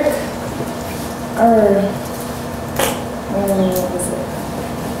Eric, what was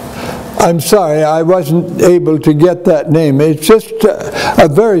it? I'm sorry, I wasn't able to get that name. It's just a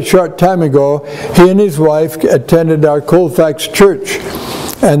very short time ago, he and his wife attended our Colfax church,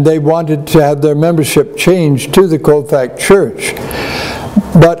 and they wanted to have their membership changed to the Colfax church.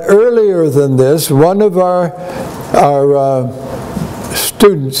 But earlier than this, one of our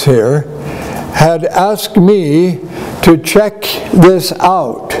students here had asked me to check this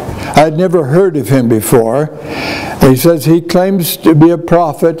out. I'd never heard of him before. He says he claims to be a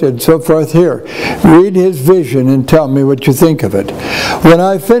prophet and so forth. Here, read his vision and tell me what you think of it. When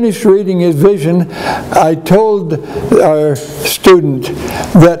I finished reading his vision, I told our student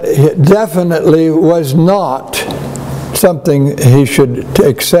that it definitely was not something he should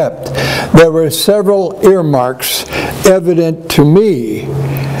accept. There were several earmarks evident to me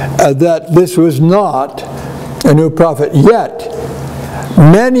that this was not a new prophet. Yet,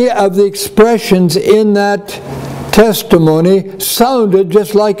 many of the expressions in that testimony sounded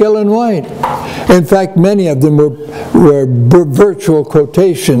just like Ellen White. In fact, many of them were virtual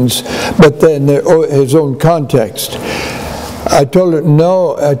quotations, but then his own context. I told him,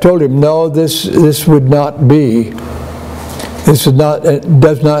 no, this would not be. This is not,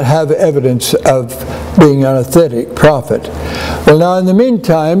 does not have evidence of being an authentic prophet. Well, now in the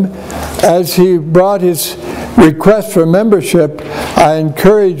meantime, as he brought his request for membership, I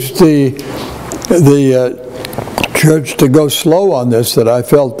encouraged the church to go slow on this, that I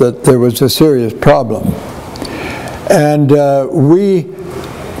felt that there was a serious problem. And we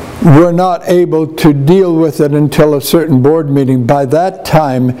were not able to deal with it until a certain board meeting. By that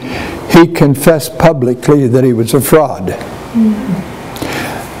time, he confessed publicly that he was a fraud.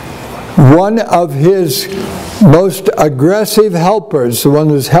 One of his most aggressive helpers, the one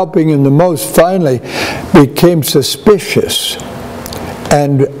who was helping him the most, finally became suspicious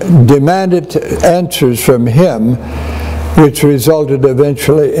and demanded answers from him, which resulted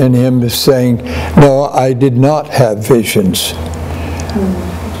eventually in him saying, no, I did not have visions.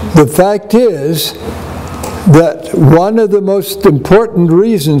 The fact is that one of the most important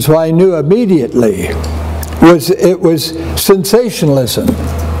reasons why I knew immediately was it was sensationalism.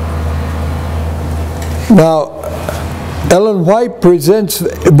 Now, Ellen White presents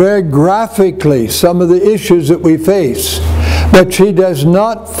very graphically some of the issues that we face, but she does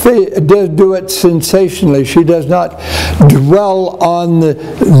not do it sensationally. She does not dwell on the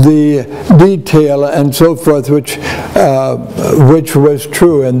detail and so forth, which was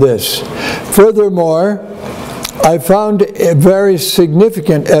true in this. Furthermore, I found very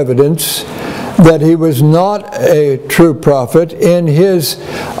significant evidence that he was not a true prophet in his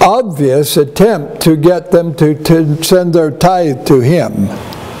obvious attempt to get them to send their tithe to him.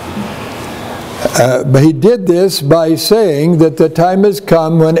 But he did this by saying that the time has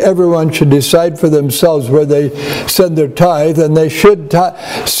come when everyone should decide for themselves where they send their tithe, and they should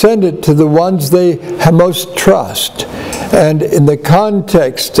send it to the ones they most trust. And in the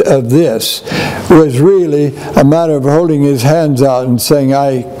context of this was really a matter of holding his hands out and saying,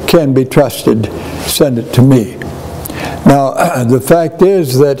 I can be trusted, send it to me. Now, the fact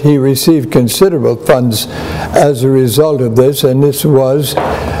is that he received considerable funds as a result of this, and this was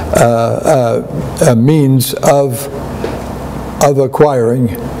a means of acquiring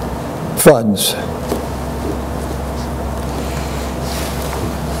funds.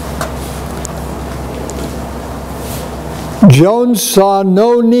 Jones saw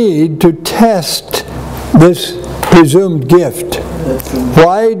no need to test this presumed gift.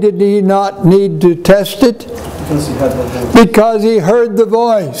 Why did he not need to test it? Because he heard the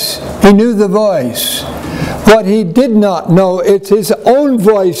voice. He knew the voice. What he did not know, it's his own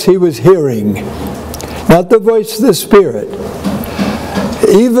voice he was hearing, not the voice of the Spirit.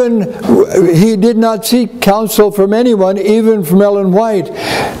 Even he did not seek counsel from anyone, even from Ellen White.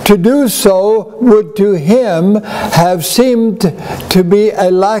 To do so would to him have seemed to be a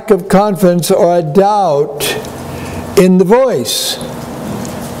lack of confidence or a doubt in the voice,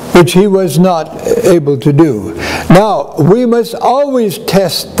 which he was not able to do. Now, we must always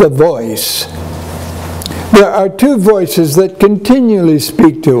test the voice. There are two voices that continually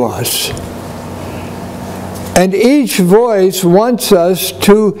speak to us. And each voice wants us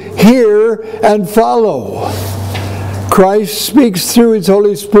to hear and follow. Christ speaks through his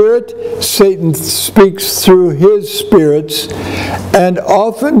Holy Spirit, Satan speaks through his spirits, and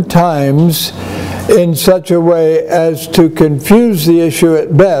oftentimes in such a way as to confuse the issue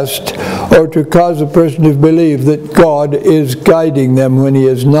at best, or to cause a person to believe that God is guiding them when he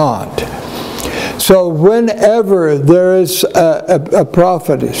is not. So whenever there is a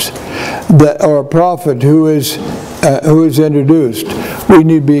prophetess or a prophet who is introduced, we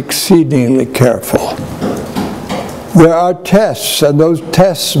need to be exceedingly careful. There are tests, and those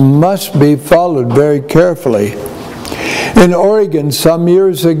tests must be followed very carefully. In Oregon, some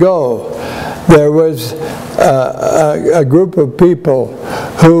years ago, there was a group of people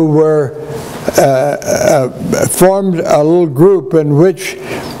who were formed a little group in which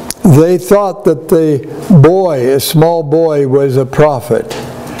they thought that the boy, a small boy, was a prophet.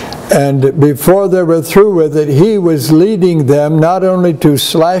 And before they were through with it, he was leading them not only to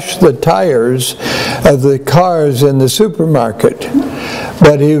slash the tires of the cars in the supermarket,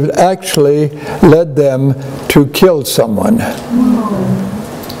 but he actually led them to kill someone.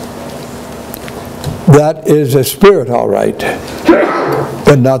 That is a spirit, all right,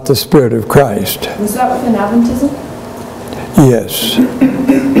 but not the Spirit of Christ. Was that within Adventism? Yes.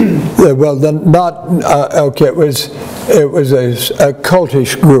 Well, then not okay. It was a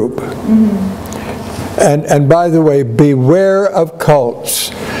cultish group. And by the way, beware of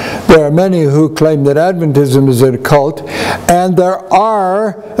cults, There are many who claim that Adventism is a cult, and there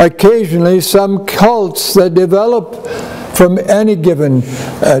are occasionally some cults that develop from any given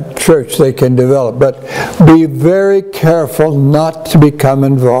church they can develop. But be very careful not to become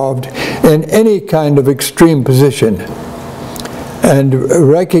involved in any kind of extreme position. And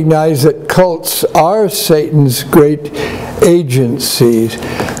recognize that cults are Satan's great agencies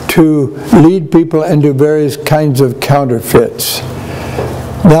to lead people into various kinds of counterfeits.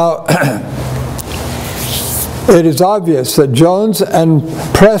 Now, it is obvious that Jones and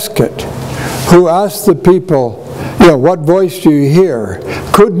Prescott, who asked the people, what voice do you hear,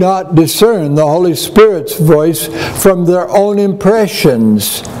 could not discern the Holy Spirit's voice from their own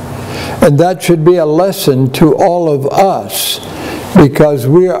impressions. And that should be a lesson to all of us, because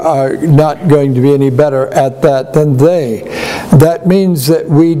we are not going to be any better at that than they. That means that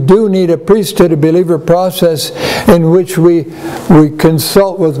we do need a priesthood, a believer process in which we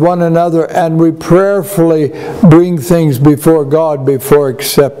consult with one another and we prayerfully bring things before God before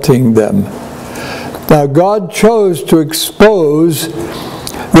accepting them. Now, God chose to expose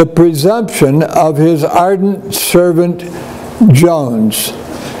the presumption of his ardent servant Jones.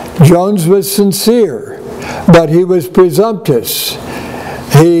 Jones was sincere, but he was presumptuous.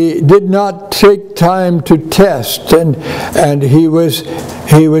 He did not take time to test, and he was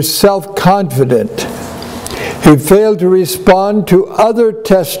self-confident. He failed to respond to other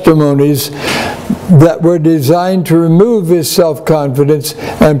testimonies that were designed to remove his self-confidence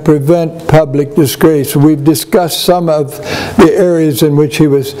and prevent public disgrace. We've discussed some of the areas in which he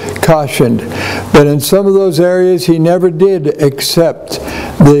was cautioned, but in some of those areas he never did accept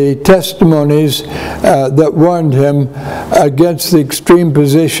the testimonies that warned him against the extreme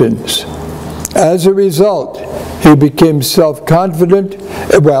positions. As a result, he became self-confident.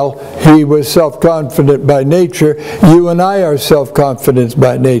 Well, he was self-confident by nature. You and I are self-confident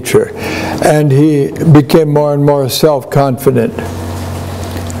by nature. And he became more and more self-confident.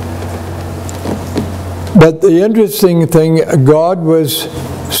 But the interesting thing, God was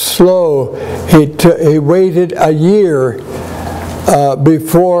slow. He waited a year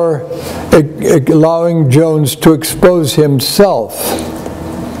before allowing Jones to expose himself.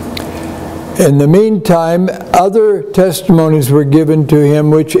 In the meantime, other testimonies were given to him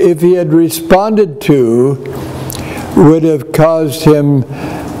which, if he had responded to, would have caused him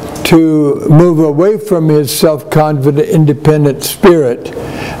to move away from his self-confident, independent spirit,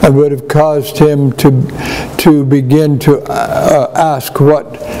 and would have caused him to begin to ask,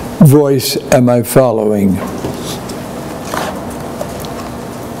 what voice am I following?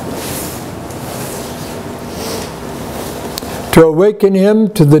 To awaken him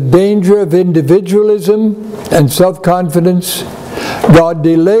to the danger of individualism and self-confidence, God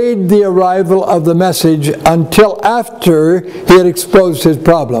delayed the arrival of the message until after he had exposed his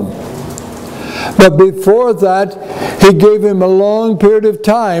problem. But before that, he gave him a long period of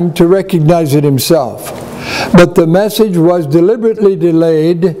time to recognize it himself. But the message was deliberately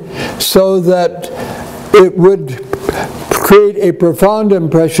delayed so that it would create a profound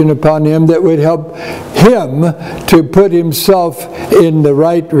impression upon him that would help him to put himself in the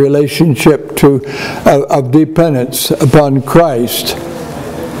right relationship of dependence upon Christ.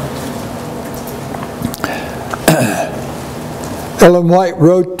 Ellen White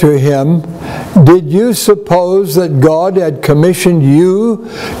wrote to him, "Did you suppose that God had commissioned you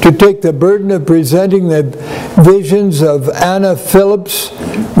to take the burden of presenting the visions of Anna Phillips,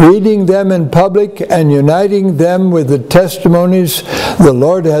 reading them in public and uniting them with the testimonies the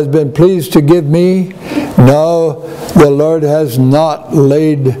Lord has been pleased to give me? No, the Lord has not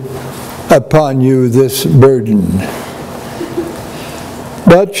laid upon you this burden."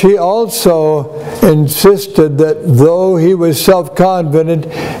 But she also insisted that though he was self-confident,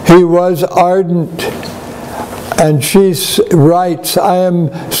 he was ardent. And she writes, "I am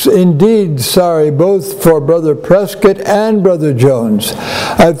indeed sorry both for Brother Prescott and Brother Jones.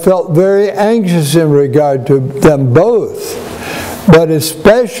 I felt very anxious in regard to them both, but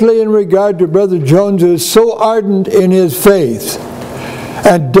especially in regard to Brother Jones, who is so ardent in his faith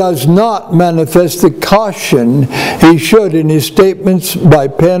and does not manifest the caution he should in his statements by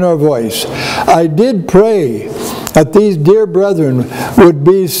pen or voice. I did pray that these dear brethren would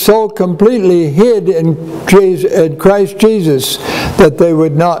be so completely hid in Christ Jesus that they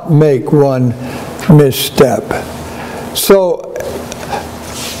would not make one misstep." So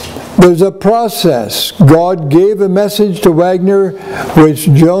there's a process. God gave a message to Wagner,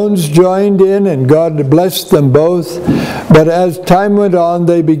 which Jones joined in, and God blessed them both. But as time went on,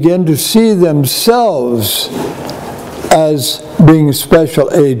 they began to see themselves as being special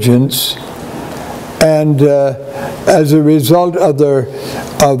agents. And as a result of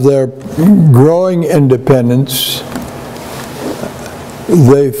their growing independence,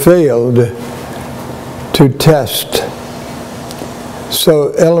 they failed to test.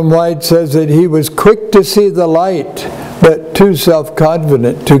 So Ellen White says that he was quick to see the light, but too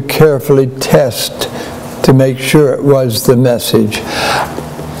self-confident to carefully test to make sure it was the message.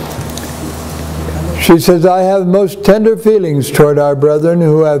 She says, I have most tender feelings toward our brethren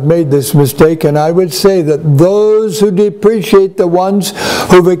who have made this mistake, and I would say that those who depreciate the ones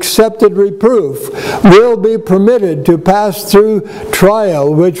who've accepted reproof will be permitted to pass through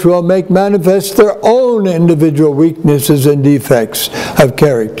trial, which will make manifest their own individual weaknesses and defects of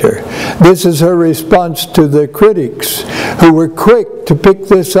character. This is her response to the critics who were quick to pick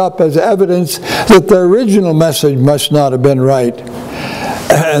this up as evidence that the original message must not have been right.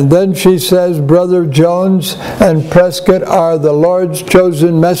 And then she says, Brother Jones and Prescott are the Lord's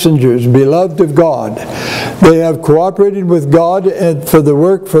chosen messengers, beloved of God. They have cooperated with God for the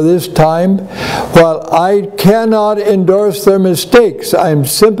work for this time. While I cannot endorse their mistakes, I am in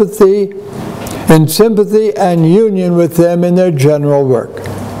sympathy and union with them in their general work.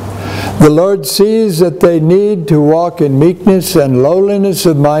 The Lord sees that they need to walk in meekness and lowliness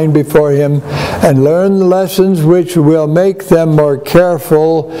of mind before Him and learn the lessons which will make them more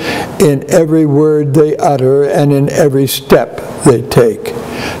careful in every word they utter and in every step they take.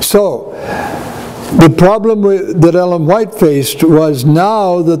 So, the problem that Ellen White faced was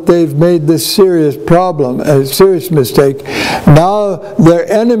now that they've made this serious problem, a serious mistake, now their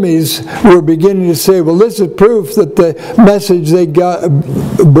enemies were beginning to say, well, this is proof that the message they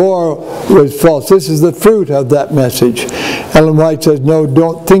bore was false. This is the fruit of that message. Ellen White says, no,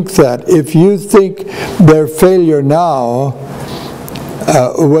 don't think that. If you think their failure now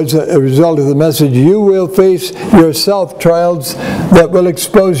was a result of the message, you will face yourself trials that will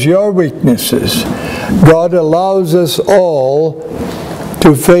expose your weaknesses. God allows us all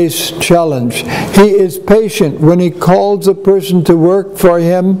to face challenge. He is patient when He calls a person to work for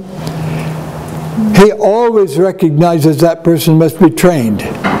Him. He always recognizes that person must be trained,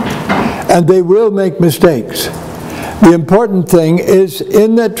 and they will make mistakes. The important thing is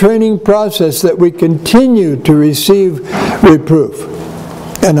in that training process that we continue to receive reproof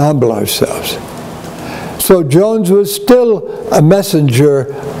and humble ourselves. So Jones was still a messenger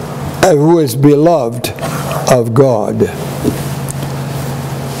who was beloved of God.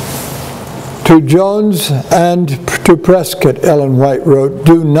 To Jones and to Prescott, Ellen White wrote,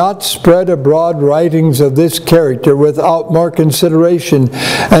 do not spread abroad writings of this character without more consideration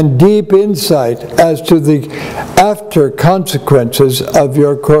and deep insight as to the after consequences of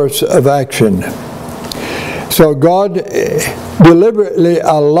your course of action. So God deliberately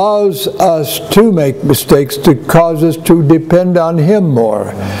allows us to make mistakes to cause us to depend on Him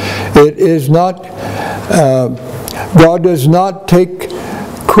more. It is not, God does not take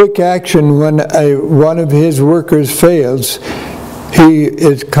quick action when one of His workers fails. He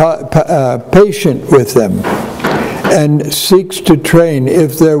is patient with them and seeks to train.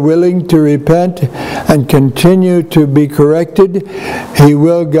 If they're willing to repent and continue to be corrected, He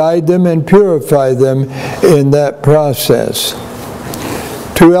will guide them and purify them in that process.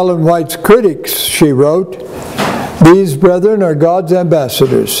 To Ellen White's critics, she wrote, these brethren are God's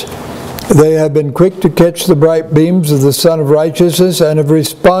ambassadors. They have been quick to catch the bright beams of the Sun of Righteousness and have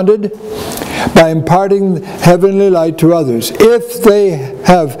responded by imparting heavenly light to others. If they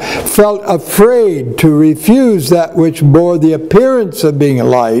have felt afraid to refuse that which bore the appearance of being a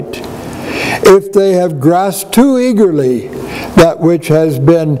light, if they have grasped too eagerly that which has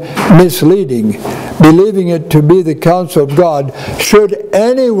been misleading, believing it to be the counsel of God, should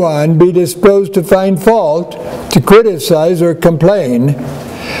anyone be disposed to find fault, to criticize or complain,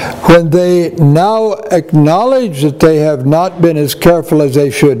 when they now acknowledge that they have not been as careful as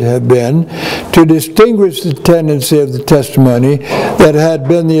they should have been to distinguish the tendency of the testimony that had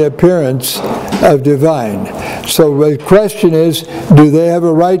been the appearance of divine. So the question is, do they have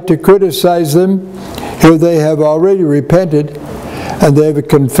a right to criticize them if they have already repented and they have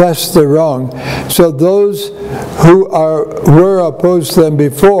confessed their wrong? So those who were opposed to them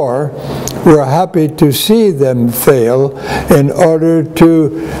before were happy to see them fail in order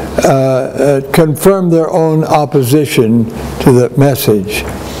to confirm their own opposition to the message.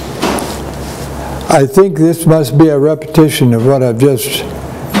 I think this must be a repetition of what I've just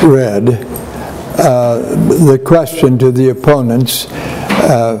read. The question to the opponents,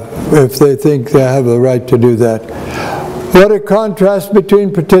 if they think they have the right to do that. What a contrast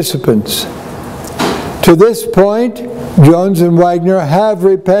between participants. To this point, Jones and Wagner have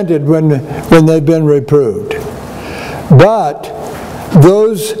repented when they've been reproved. But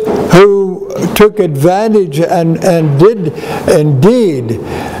those who took advantage and did indeed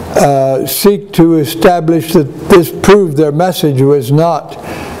seek to establish that this proved their message was not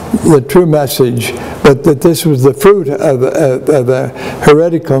the true message, but that this was the fruit of a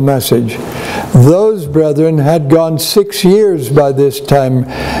heretical message. Those brethren had gone 6 years by this time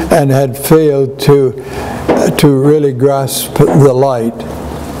and had failed to really grasp the light.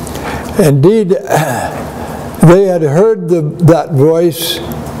 Indeed, they had heard that voice.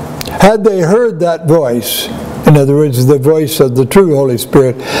 Had they heard that voice, in other words, the voice of the true Holy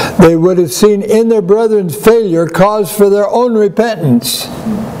Spirit, they would have seen in their brethren's failure cause for their own repentance.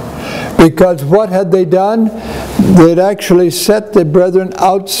 Because what had they done? They'd actually set the brethren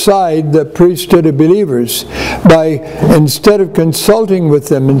outside the priesthood of believers by, instead of consulting with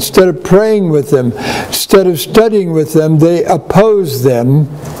them, instead of praying with them, instead of studying with them, they opposed them.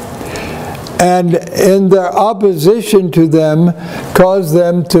 And in their opposition to them, caused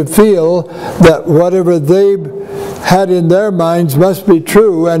them to feel that whatever they had in their minds must be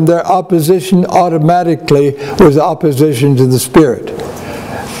true, and their opposition automatically was opposition to the Spirit,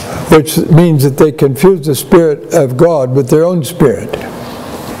 which means that they confused the Spirit of God with their own spirit.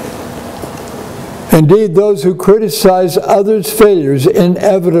 Indeed, those who criticize others' failures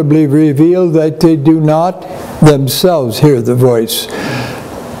inevitably reveal that they do not themselves hear the voice.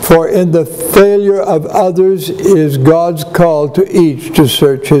 For in the failure of others is God's call to each to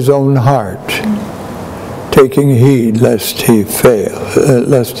search his own heart, taking heed lest he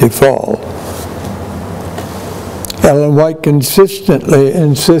fall. Ellen White consistently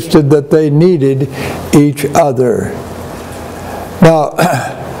insisted that they needed each other. Now,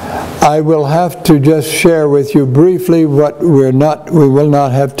 I will have to just share with you briefly what we will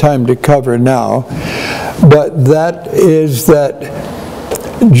not have time to cover now, but that is that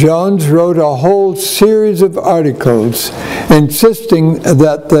Jones wrote a whole series of articles insisting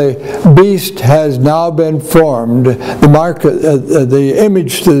that the beast has now been formed, the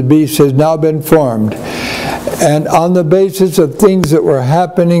image to the beast has now been formed. And on the basis of things that were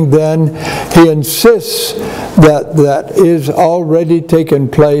happening then, he insists that that is already taken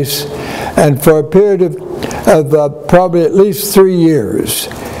place, and for a period of probably at least 3 years,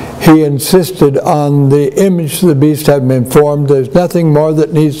 he insisted on the image of the beast having been formed. There's nothing more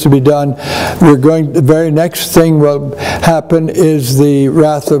that needs to be done. The very next thing will happen is the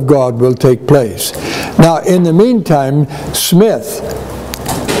wrath of God will take place. Now, in the meantime, Smith,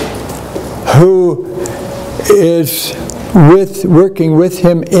 who is working with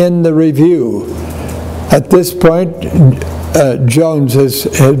him in the review, at this point, Jones has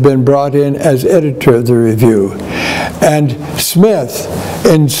been brought in as editor of the review. And Smith,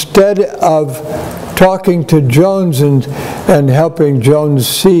 instead of talking to Jones and helping Jones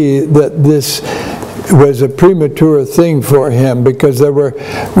see that this was a premature thing for him, because there were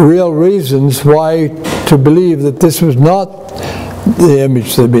real reasons why to believe that this was not the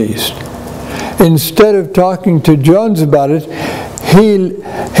image of the beast. Instead of talking to Jones about it,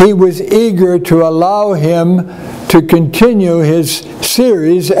 he was eager to allow him to continue his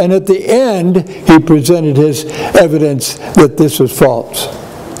series, and at the end he presented his evidence that this was false.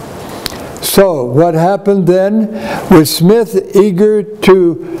 So what happened then was Smith eager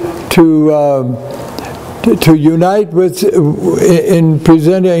to unite in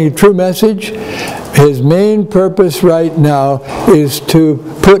presenting a true message. His main purpose right now is to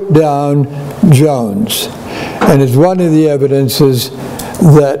put down Jones, and it's one of the evidences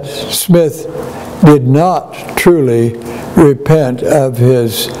that Smith did not truly repent of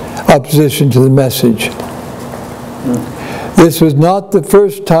his opposition to the message. This was not the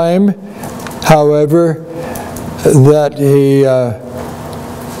first time, however, that he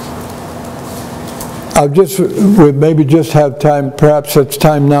we'll maybe just have time, perhaps it's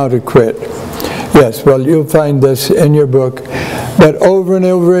time now to quit. Yes, well, you'll find this in your book. But over and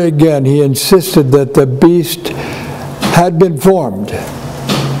over again, he insisted that the beast had been formed.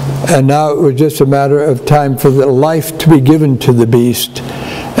 And now it was just a matter of time for the life to be given to the beast.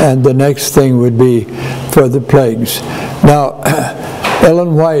 And the next thing would be for the plagues. Now,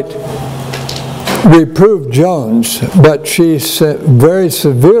 Ellen White reproved Jones, but she very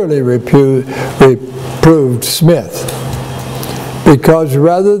severely reproved Smith. Because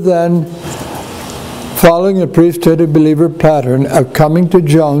rather than following the priesthood of believer pattern of coming to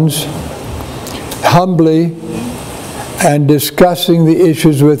Jones humbly and discussing the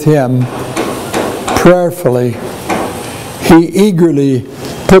issues with him prayerfully, he eagerly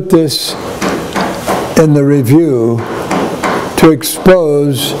put this in the review to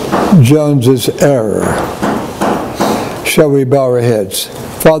expose Jones's error. Shall we bow our heads?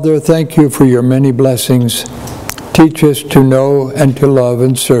 Father, thank you for your many blessings. Teach us to know and to love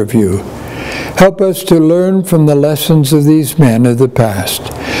and serve you. Help us to learn from the lessons of these men of the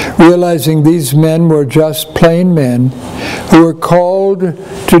past, realizing these men were just plain men who were called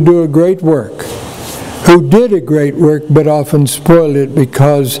to do a great work, who did a great work but often spoiled it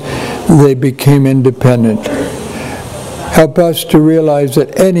because they became independent. Help us to realize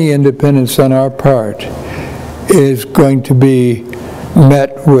that any independence on our part is going to be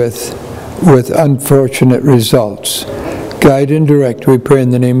met with unfortunate results. Guide and direct, we pray in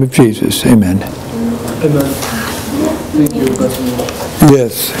the name of Jesus. Amen. Amen. Thank you, Pastor.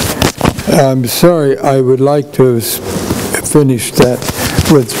 Yes. I'm sorry, I would like to have finished that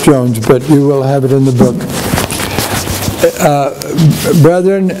with Jones, but you will have it in the book.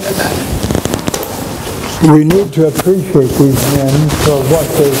 Brethren, we need to appreciate these men for what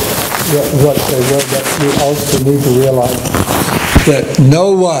they were, but we also need to realize that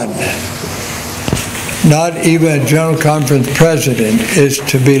no one, not even a General Conference president, is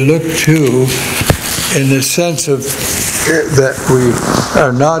to be looked to in the sense of that we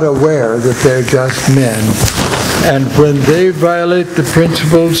are not aware that they're just men. And when they violate the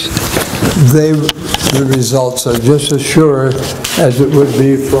principles, the results are just as sure as it would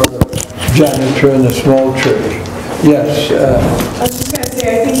be for a janitor in a small church. Yes? I was just going to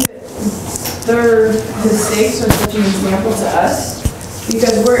say, I think that their mistakes are such an example to us.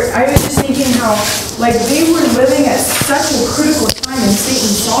 Because I was just thinking how, like, they were living at such a critical time and Satan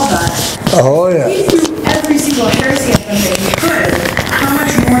saw that. Oh, yeah. He threw every single heresy at them that he could. How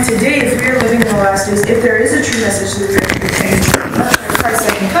much more today, if we are living in the last days, if there is a true message to the church,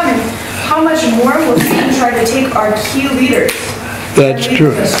 Christ's second coming, how much more will Satan try to take our key leaders? That's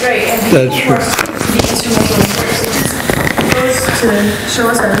true. Astray, and That's true. be instrumental in works. It just goes to show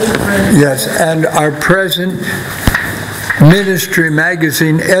us that we're... Yes, and our present Ministry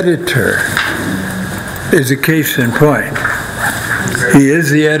Magazine editor is a case in point. He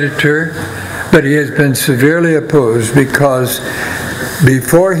is the editor, but he has been severely opposed because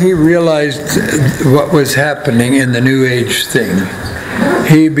before he realized what was happening in the New Age thing,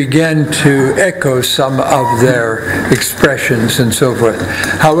 he began to echo some of their expressions and so forth.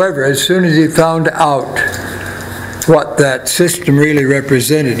 However, as soon as he found out what that system really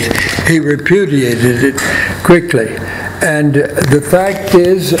represented, he repudiated it quickly. And the fact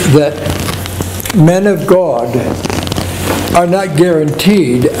is that men of God are not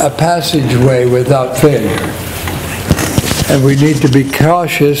guaranteed a passageway without failure. And we need to be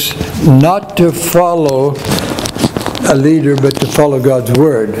cautious not to follow a leader, but to follow God's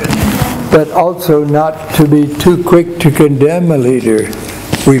word. But also not to be too quick to condemn a leader.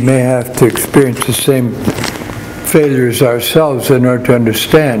 We may have to experience the same failures ourselves in order to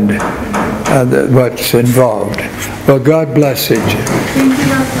understand what's involved. Well, God bless you. Thank you,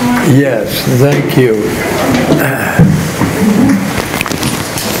 Dr. Moore. Yes, thank you.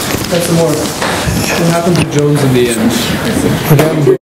 That's some more. What happened to Jones in the end?